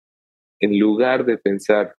 En lugar de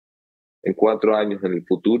pensar en 4 años en el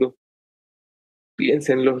futuro,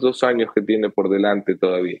 piensa en los 2 años que tiene por delante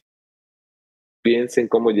todavía. Piensa en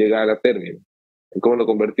cómo llegar a término, en cómo no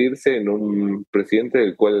convertirse en un presidente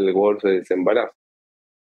del cual el gobierno se desembaraza,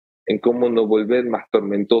 en cómo no volver más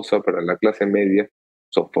tormentosa para la clase media,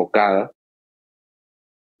 sofocada,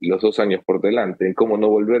 los 2 años por delante, en cómo no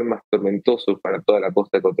volver más tormentoso para toda la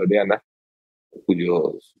costa ecuatoriana,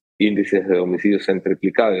 cuyos índices de homicidios se han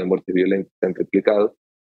triplicado y de muertes violentas se han triplicado,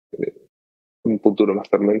 un futuro más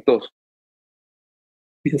tormentoso.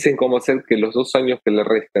 Piensen cómo hacer que los 2 años que le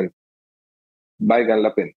restan valgan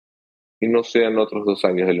la pena y no sean otros 2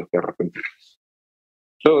 años de los que arrepentirnos.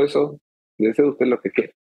 Todo eso, desea usted lo que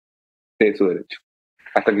quiera, es su derecho.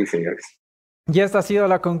 Hasta aquí, señores. Y esta ha sido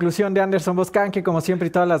la conclusión de Anderson Boscan, que como siempre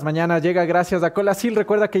y todas las mañanas llega gracias a Colasil.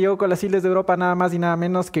 Recuerda que llegó Colasil desde Europa nada más y nada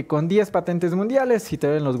menos que con 10 patentes mundiales. Si te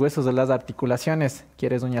ven los huesos de las articulaciones,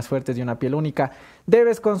 quieres uñas fuertes y una piel única,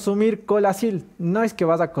 debes consumir Colasil. No es que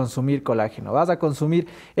vas a consumir colágeno, vas a consumir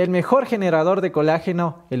el mejor generador de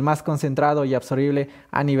colágeno, el más concentrado y absorbible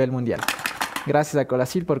a nivel mundial. Gracias a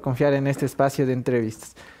Colasil por confiar en este espacio de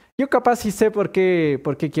entrevistas. Yo capaz sí sé por qué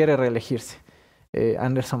quiere reelegirse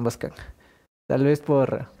Anderson Boscan. Tal vez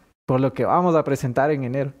por lo que vamos a presentar en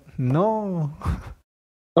enero. No.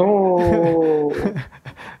 Oh.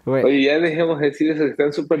 Bueno. Oye, ya dejemos de decir eso, que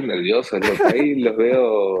están súper nerviosos. Ahí los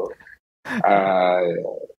veo a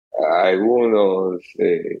algunos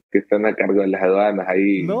que están a cargo de las aduanas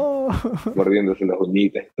ahí mordiéndose las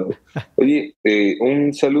uñitas y todo. Oye,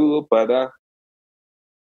 un saludo para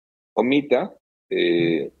Omita,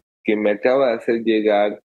 que me acaba de hacer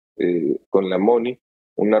llegar con la Moni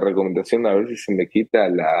una recomendación a ver si se me quita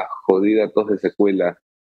la jodida tos de secuela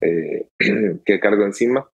que cargo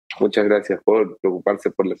encima. Muchas gracias por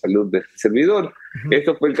preocuparse por la salud de este servidor.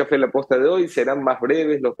 Esto fue el Café La Posta de hoy. Serán más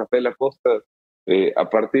breves los Café La Posta a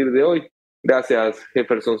partir de hoy. Gracias,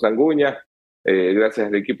 Jefferson Sanguña. Gracias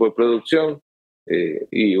al equipo de producción.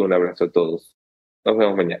 Y un abrazo a todos. Nos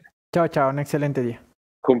vemos mañana. Chao, chao. Un excelente día.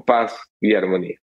 Con paz y armonía.